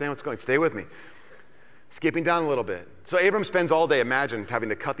don't understand what's going on. Stay with me. Skipping down a little bit. So Abram spends all day, imagine, having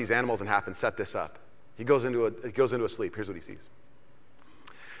to cut these animals in half and set this up. He goes into a sleep. Here's what he sees.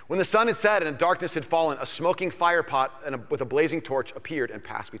 When the sun had set and darkness had fallen, a smoking fire pot with a blazing torch appeared and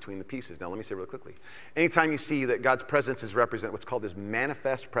passed between the pieces. Now let me say really quickly. Anytime you see that God's presence is represented, what's called his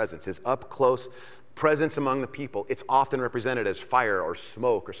manifest presence, his up-close presence among the people, it's often represented as fire or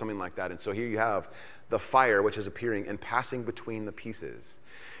smoke or something like that. And so here you have the fire which is appearing and passing between the pieces.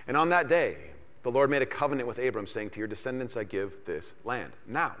 And on that day, the Lord made a covenant with Abram, saying, to your descendants I give this land.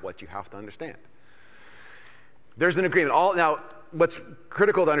 Now, what you have to understand. There's an agreement. Now, what's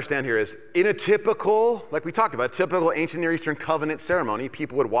critical to understand here is, in a typical, like we talked about, typical ancient Near Eastern covenant ceremony,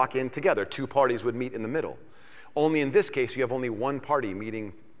 people would walk in together. Two parties would meet in the middle. Only in this case, you have only one party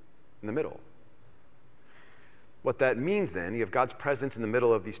meeting in the middle. What that means then, you have God's presence in the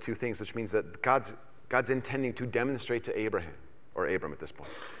middle of these two things, which means that God's intending to demonstrate to Abram at this point,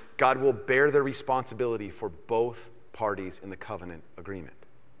 God will bear the responsibility for both parties in the covenant agreement.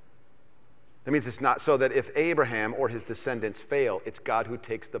 That means it's not so that if Abraham or his descendants fail, it's God who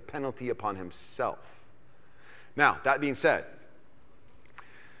takes the penalty upon himself. Now, that being said,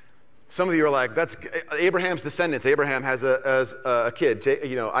 some of you are like, that's Abraham's descendants. Abraham has a kid,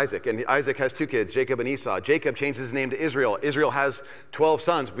 Isaac, and Isaac has two kids, Jacob and Esau. Jacob changes his name to Israel. Israel has 12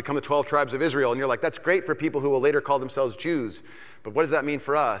 sons, become the 12 tribes of Israel. And you're like, that's great for people who will later call themselves Jews. But what does that mean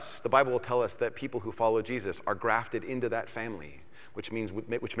for us? The Bible will tell us that people who follow Jesus are grafted into that family, which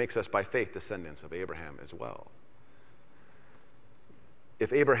makes us by faith descendants of Abraham as well.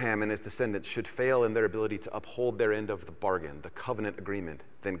 If Abraham and his descendants should fail in their ability to uphold their end of the bargain, the covenant agreement,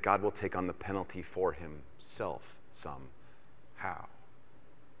 then God will take on the penalty for himself somehow.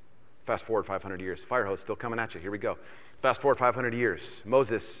 Fast forward 500 years. Fire hose still coming at you. Here we go. Fast forward 500 years.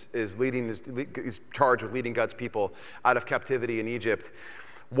 Moses is charged with leading God's people out of captivity in Egypt.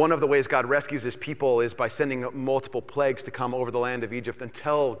 One of the ways God rescues his people is by sending multiple plagues to come over the land of Egypt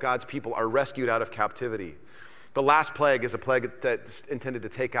until God's people are rescued out of captivity. The last plague is a plague that's intended to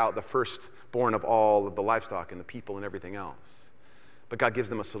take out the firstborn of all of the livestock and the people and everything else. But God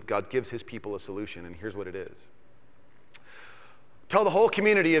gives his people a solution, and here's what it is. Tell the whole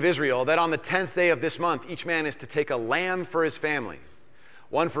community of Israel that on the 10th day of this month, each man is to take a lamb for his family,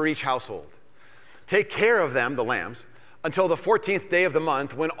 one for each household. Take care of them, the lambs, until the 14th day of the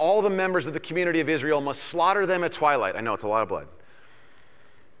month, when all the members of the community of Israel must slaughter them at twilight. I know it's a lot of blood.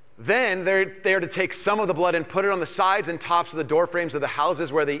 Then they are to take some of the blood and put it on the sides and tops of the doorframes of the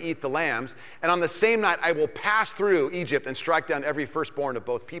houses where they eat the lambs. And on the same night I will pass through Egypt and strike down every firstborn of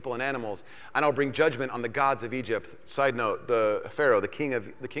both people and animals, and I'll bring judgment on the gods of Egypt. Side note, the Pharaoh, the king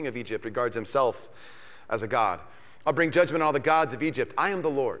of Egypt, regards himself as a god. I'll bring judgment on all the gods of Egypt. I am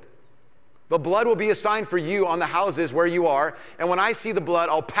the Lord. The blood will be a sign for you on the houses where you are, and when I see the blood,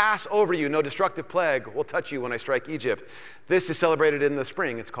 I'll pass over you. No destructive plague will touch you when I strike Egypt. This is celebrated in the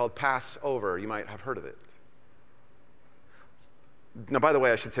spring. It's called Passover. You might have heard of it. Now, by the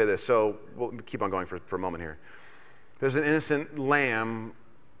way, I should say this, so we'll keep on going for a moment here. There's an innocent lamb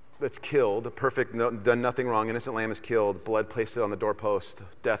that's killed, a perfect, done nothing wrong, innocent lamb is killed, blood placed on the doorpost,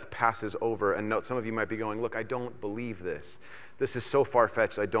 death passes over. And note, some of you might be going, look, I don't believe this. This is so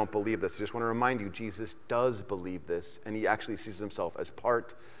far-fetched, I don't believe this. I just want to remind you, Jesus does believe this, and he actually sees himself as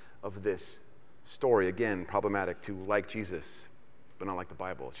part of this story. Again, problematic to like Jesus, but not like the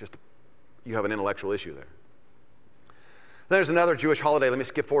Bible. It's just, you have an intellectual issue there. There's another Jewish holiday. Let me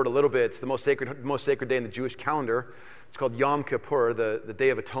skip forward a little bit. It's the most sacred day in the Jewish calendar. It's called Yom Kippur, the Day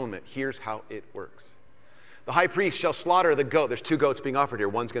of Atonement. Here's how it works. The high priest shall slaughter the goat. There's two goats being offered here.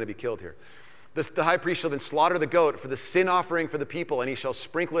 One's going to be killed here. The high priest shall then slaughter the goat for the sin offering for the people, and he shall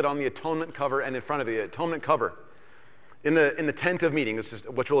sprinkle it on the atonement cover and in front of the atonement cover. In the tent of meeting,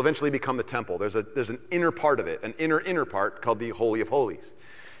 which will eventually become the temple, there's an inner part of it, an inner part called the Holy of Holies.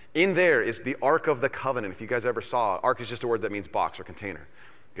 In there is the Ark of the Covenant. If you guys ever saw, Ark is just a word that means box or container.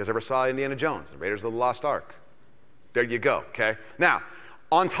 You guys ever saw Indiana Jones, the Raiders of the Lost Ark? There you go, okay? Now,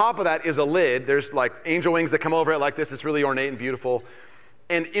 on top of that is a lid. There's like angel wings that come over it like this. It's really ornate and beautiful.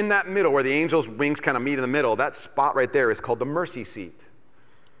 And in that middle, where the angel's wings kind of meet in the middle, that spot right there is called the mercy seat.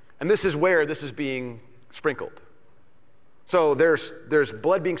 And this is where this is being sprinkled. So there's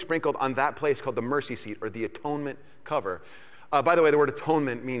blood being sprinkled on that place called the mercy seat, or the atonement cover. By the way, the word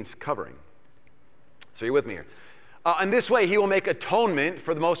atonement means covering. So you're with me here. In this way, he will make atonement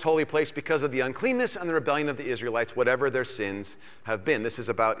for the most holy place because of the uncleanness and the rebellion of the Israelites, whatever their sins have been. This is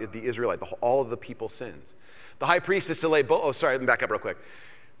about the Israelite, all of the people's sins. The high priest is to lay let me back up real quick.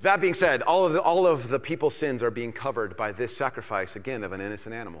 That being said, all of the people's sins are being covered by this sacrifice, again, of an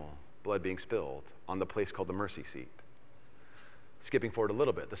innocent animal, blood being spilled on the place called the mercy seat. Skipping forward a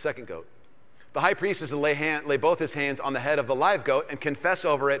little bit, the second goat. The high priest is to lay both his hands on the head of the live goat and confess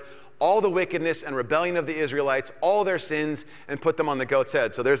over it all the wickedness and rebellion of the Israelites, all their sins, and put them on the goat's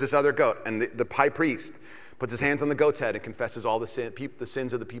head. So there's this other goat, and the high priest puts his hands on the goat's head and confesses all the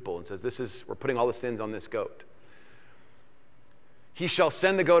sins of the people and says, we're putting all the sins on this goat. He shall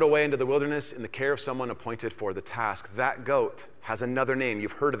send the goat away into the wilderness in the care of someone appointed for the task. That goat has another name.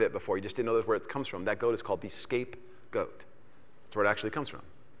 You've heard of it before. You just didn't know where it comes from. That goat is called the scapegoat. That's where it actually comes from.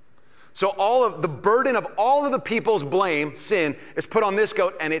 So all of the burden of all of the people's blame, sin, is put on this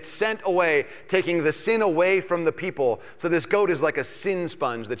goat, and it's sent away, taking the sin away from the people. So this goat is like a sin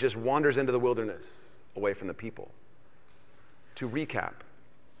sponge that just wanders into the wilderness away from the people. To recap,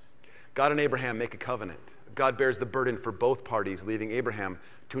 God and Abraham make a covenant. God bears the burden for both parties, leaving Abraham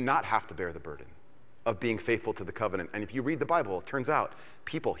to not have to bear the burden of being faithful to the covenant. And if you read the Bible, it turns out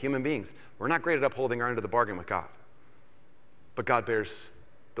people, human beings, we're not great at upholding our end of the bargain with God. But God bears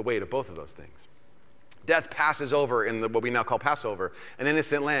the weight of both of those things. Death passes over in what we now call Passover, an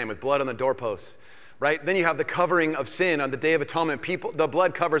innocent lamb with blood on the doorposts, right? Then you have the covering of sin on the Day of Atonement. The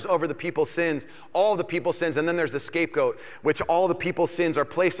blood covers over the people's sins, all the people's sins, and then there's the scapegoat, which all the people's sins are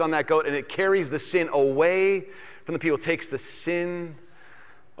placed on that goat, and it carries the sin away from the people, takes the sin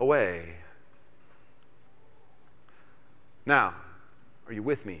away. Now, are you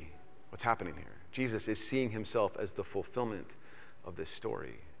with me? What's happening here? Jesus is seeing himself as the fulfillment of this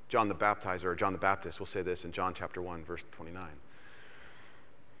story. John the Baptizer, or John the Baptist, will say this in John chapter 1, verse 29.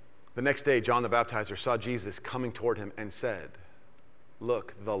 The next day, John the Baptizer saw Jesus coming toward him and said,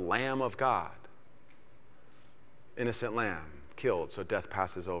 "Look, the Lamb of God, innocent lamb, killed, so death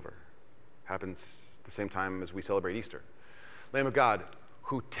passes over." Happens the same time as we celebrate Easter. Lamb of God,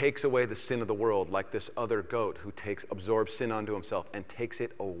 who takes away the sin of the world, like this other goat who absorbs sin onto himself and takes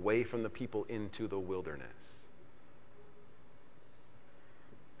it away from the people into the wilderness.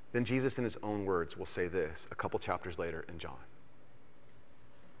 Then Jesus, in his own words, will say this a couple chapters later in John.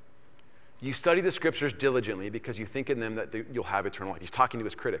 You study the scriptures diligently because you think in them that you'll have eternal life. He's talking to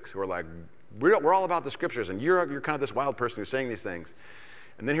his critics who are like, we're all about the scriptures, and you're kind of this wild person who's saying these things.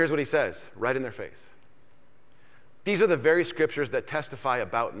 And then here's what he says, right in their face. These are the very scriptures that testify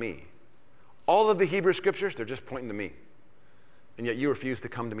about me. All of the Hebrew scriptures, they're just pointing to me. And yet you refuse to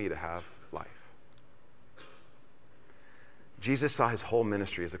come to me to have life. Jesus saw his whole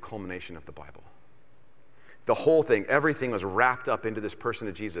ministry as a culmination of the Bible. The whole thing, everything was wrapped up into this person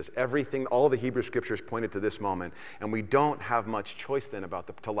of Jesus. Everything, all the Hebrew scriptures pointed to this moment. And we don't have much choice then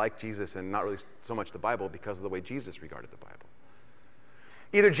about to like Jesus and not really so much the Bible because of the way Jesus regarded the Bible.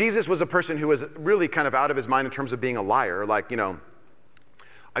 Either Jesus was a person who was really kind of out of his mind in terms of being a liar, like, I'm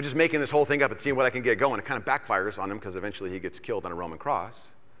just making this whole thing up and seeing what I can get going. It kind of backfires on him because eventually he gets killed on a Roman cross.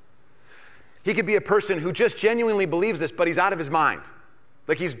 He could be a person who just genuinely believes this, but he's out of his mind.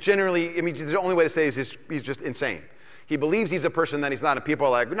 Like he's generally, the only way to say is he's just insane. He believes he's a person that he's not, and people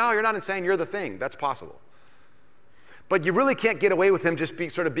are like, no, you're not insane, you're the thing. That's possible. But you really can't get away with him just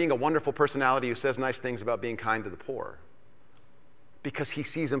sort of being a wonderful personality who says nice things about being kind to the poor. Because he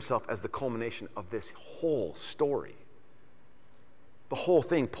sees himself as the culmination of this whole story. The whole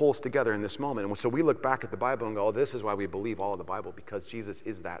thing pulls together in this moment. And so we look back at the Bible and go, oh, this is why we believe all of the Bible, because Jesus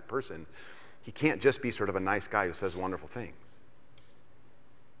is that person. He can't just be sort of a nice guy who says wonderful things.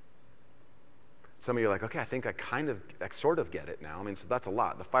 Some of you are like, okay, I think I sort of get it now. I mean, so that's a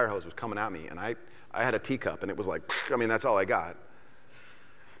lot. The fire hose was coming at me, and I had a teacup, and it was like, that's all I got.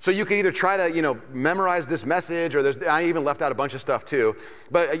 So you could either try to, memorize this message, or I even left out a bunch of stuff too.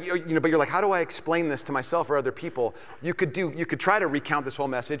 But you're like, how do I explain this to myself or other people? You could try to recount this whole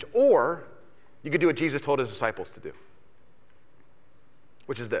message, or you could do what Jesus told his disciples to do,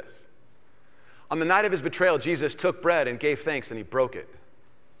 which is this. On the night of his betrayal, Jesus took bread and gave thanks, and he broke it.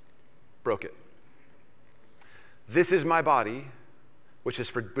 Broke it. This is my body, which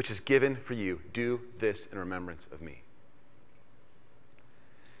is given for you. Do this in remembrance of me.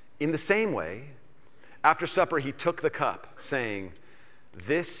 In the same way, after supper, he took the cup, saying,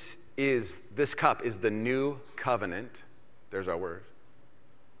 this cup is the new covenant, there's our word,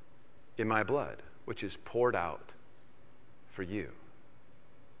 in my blood, which is poured out for you.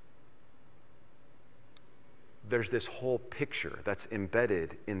 There's this whole picture that's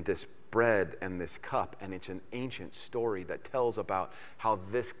embedded in this bread and this cup, and it's an ancient story that tells about how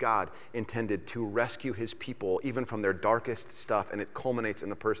this God intended to rescue his people even from their darkest stuff, and it culminates in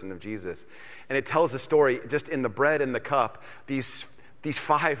the person of Jesus. And it tells the story just in the bread and the cup, these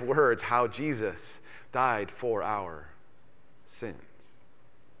 5 words, how Jesus died for our sins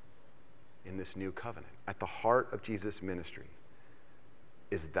in this new covenant. At the heart of Jesus' ministry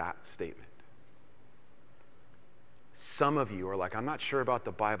is that statement. Some of you are like, I'm not sure about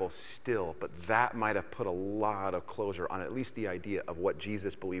the Bible still, but that might have put a lot of closure on at least the idea of what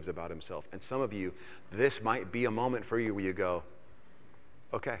Jesus believes about himself. And some of you, this might be a moment for you where you go,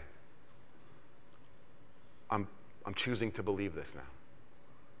 okay, I'm choosing to believe this now.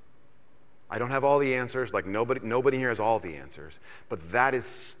 I don't have all the answers, like nobody here has all the answers, but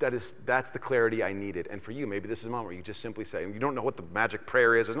that's the clarity I needed. And for you, maybe this is a moment where you just simply say, and you don't know what the magic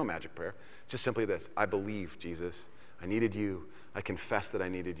prayer is, there's no magic prayer, just simply this: I believe, Jesus, I needed you, I confess that I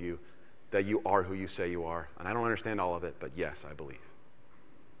needed you, that you are who you say you are, and I don't understand all of it, but yes, I believe.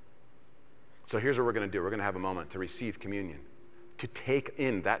 So here's what we're going to do. We're going to have a moment to receive communion, to take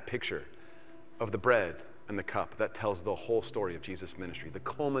in that picture of the bread and the cup that tells the whole story of Jesus' ministry, the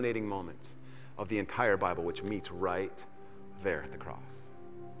culminating moments of the entire Bible, which meets right there at the cross.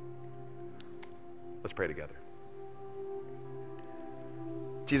 Let's pray together.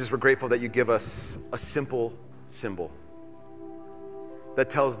 Jesus, we're grateful that you give us a simple symbol that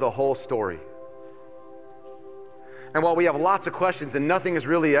tells the whole story. And while we have lots of questions and nothing is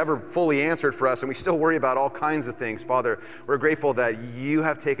really ever fully answered for us, and we still worry about all kinds of things, Father, we're grateful that you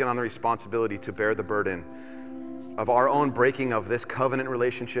have taken on the responsibility to bear the burden of our own breaking of this covenant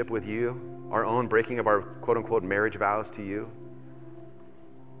relationship with you, our own breaking of our quote-unquote marriage vows to you.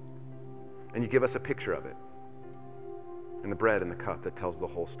 And you give us a picture of it in the bread and the cup that tells the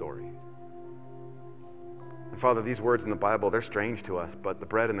whole story. And Father, these words in the Bible, they're strange to us, but the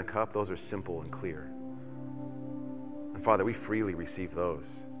bread and the cup, those are simple and clear. And Father, we freely receive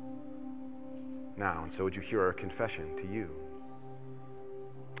those now. And so would you hear our confession to you,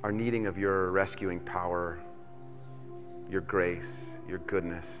 our needing of your rescuing power, your grace, your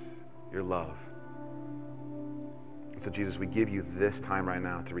goodness, your love. So Jesus, we give you this time right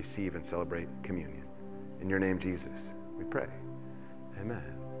now to receive and celebrate communion. In your name, Jesus, we pray.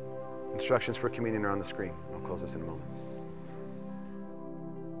 Amen. Instructions for communion are on the screen. I'll close this in a moment.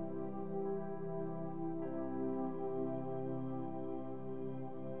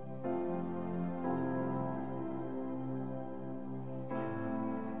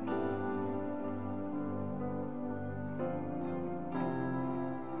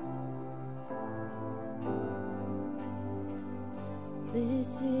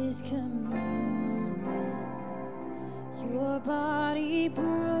 This is communion, your body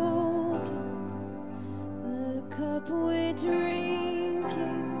broken, the cup we're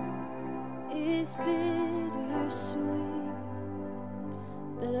drinking is bittersweet,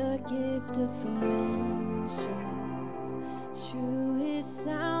 the gift of friendship, true is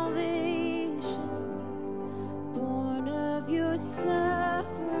salvation, born of your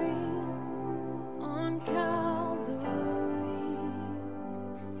suffering on Calvary.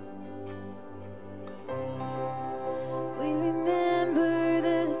 We remember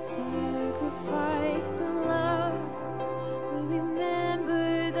the sacrifice of love. We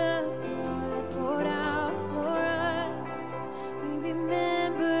remember the blood poured out for us. We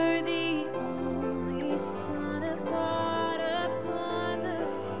remember the only Son of God upon the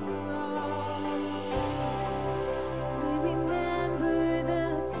cross. We remember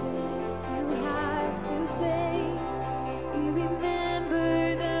the price you had to pay. We remember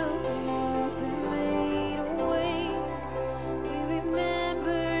the wounds that made a way. We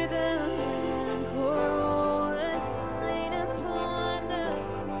remember the Lamb for all the slain upon the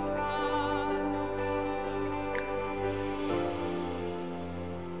cross.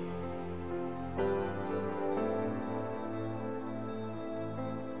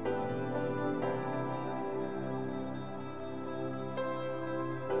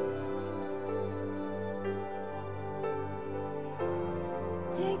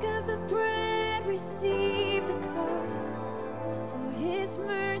 Take of the bread, receive the cup, for his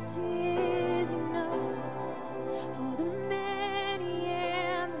mercy is enough, for the many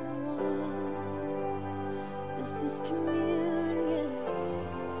and the one. This is communion.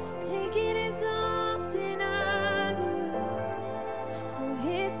 Take it as often as you will, for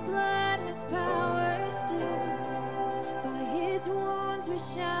his blood has power still. By his wounds we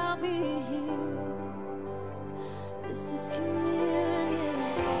shall be healed. This is communion.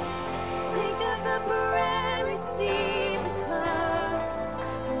 Take of the bread, receive the cup,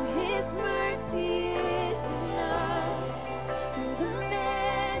 for his mercy is enough, for the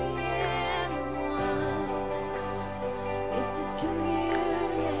many and the one. This is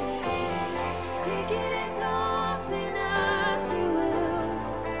communion. Take it as often as you will,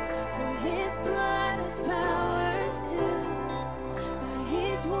 for his blood has power still. By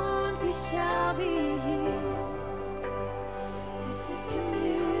his wounds we shall be healed. This is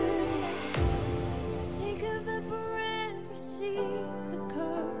communion. Take of the bread, receive the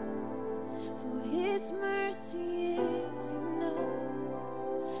cup, for his mercy is enough,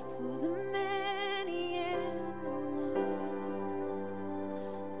 for the many and the one.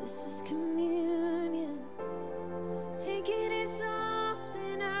 This is communion. Take it as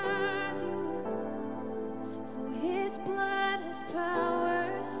often as you will, for his blood has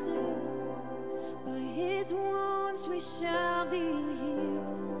power still. By his wounds we shall be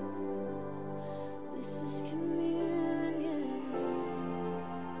healed. This is communion.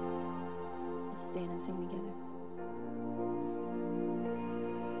 Let's stand and sing together.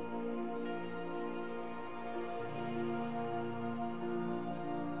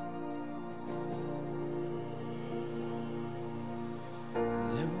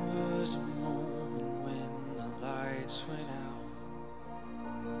 There was a moment when the lights went out,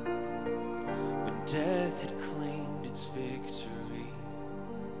 when death had claimed its victory.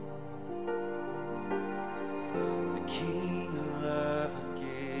 The King of love had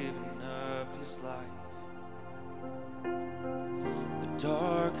given up his life, the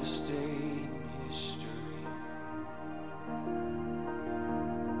darkest day in history.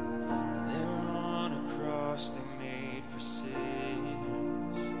 There on a cross they made for sinners,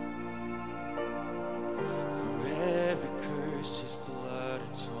 for every curse his blood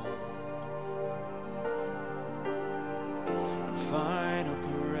atoned. One final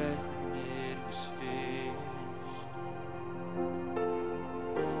breath and it was finished,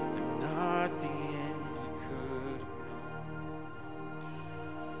 but not the end we could have known.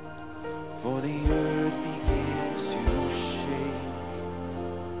 For the earth began to shake,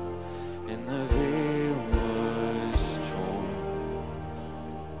 and the veil was torn,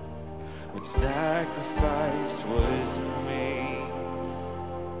 when sacrifice was made,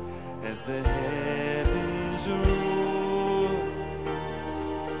 as the heavens roared.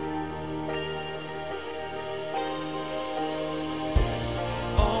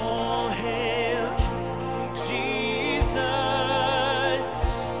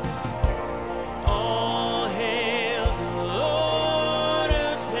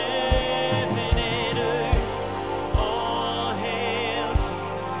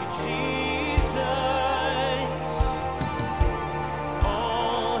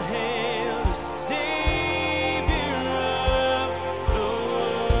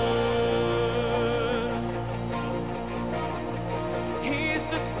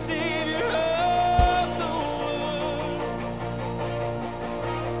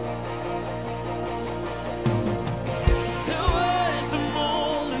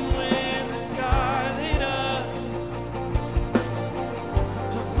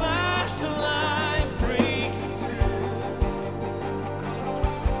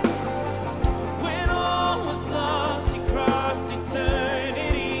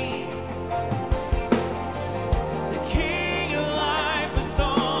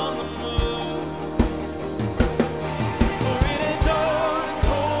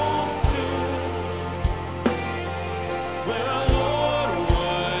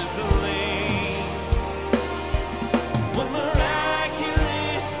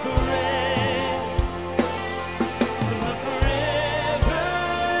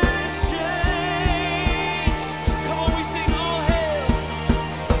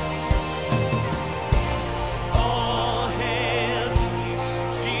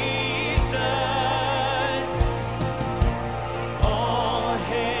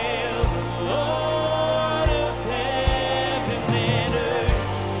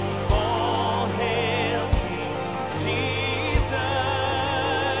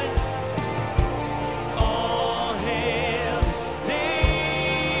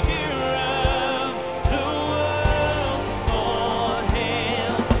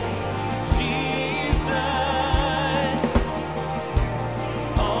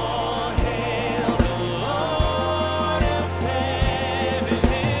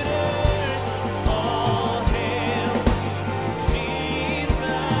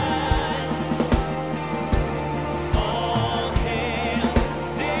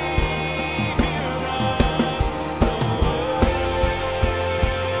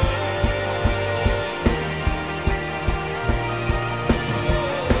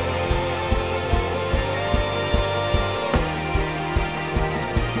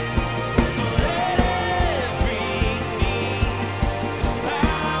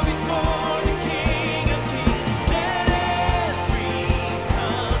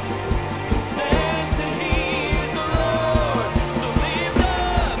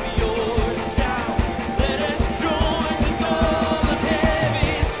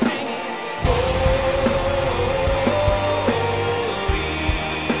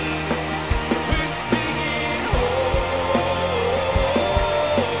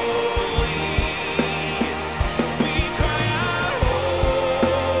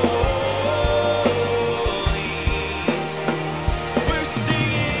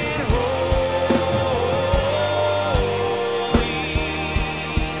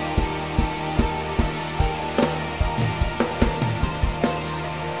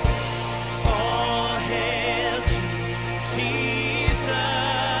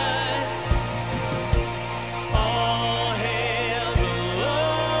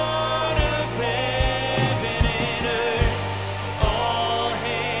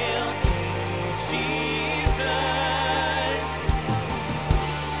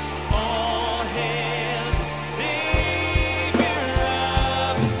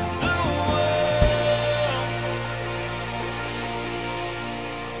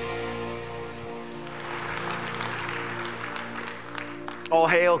 All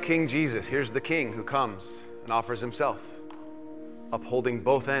hail King Jesus. Here's the King who comes and offers himself, upholding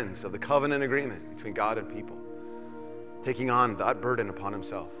both ends of the covenant agreement between God and people, taking on that burden upon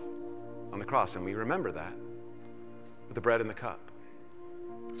himself on the cross. And we remember that with the bread and the cup.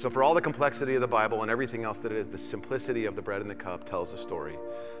 So for all the complexity of the Bible and everything else that it is, the simplicity of the bread and the cup tells the story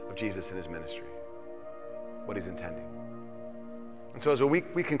of Jesus and his ministry, what he's intending. And so as we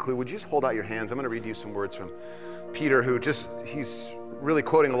conclude, would you just hold out your hands? I'm going to read you some words from Peter, he's really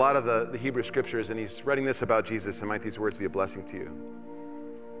quoting a lot of the Hebrew scriptures, and he's writing this about Jesus, and might these words be a blessing to you.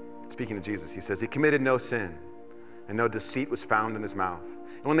 Speaking of Jesus, he says, he committed no sin, and no deceit was found in his mouth.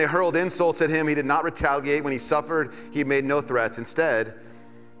 And when they hurled insults at him, he did not retaliate. When he suffered, he made no threats. Instead,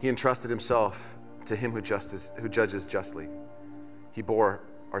 he entrusted himself to him who judges justly. He bore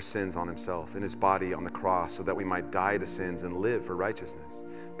our sins on himself in his body on the cross so that we might die to sins and live for righteousness.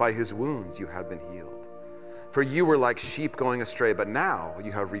 By his wounds you have been healed. For you were like sheep going astray, but now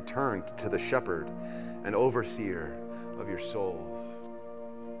you have returned to the shepherd and overseer of your souls.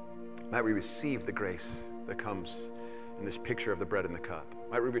 Might we receive the grace that comes in this picture of the bread and the cup.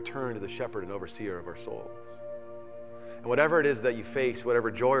 Might we return to the shepherd and overseer of our souls. And whatever it is that you face, whatever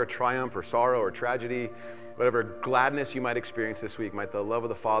joy or triumph or sorrow or tragedy, whatever gladness you might experience this week, might the love of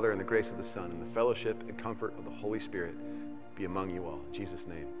the Father and the grace of the Son and the fellowship and comfort of the Holy Spirit be among you all. In Jesus'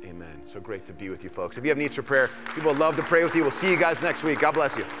 name, amen. So great to be with you folks. If you have needs for prayer, people would love to pray with you. We'll see you guys next week. God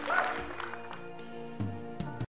bless you.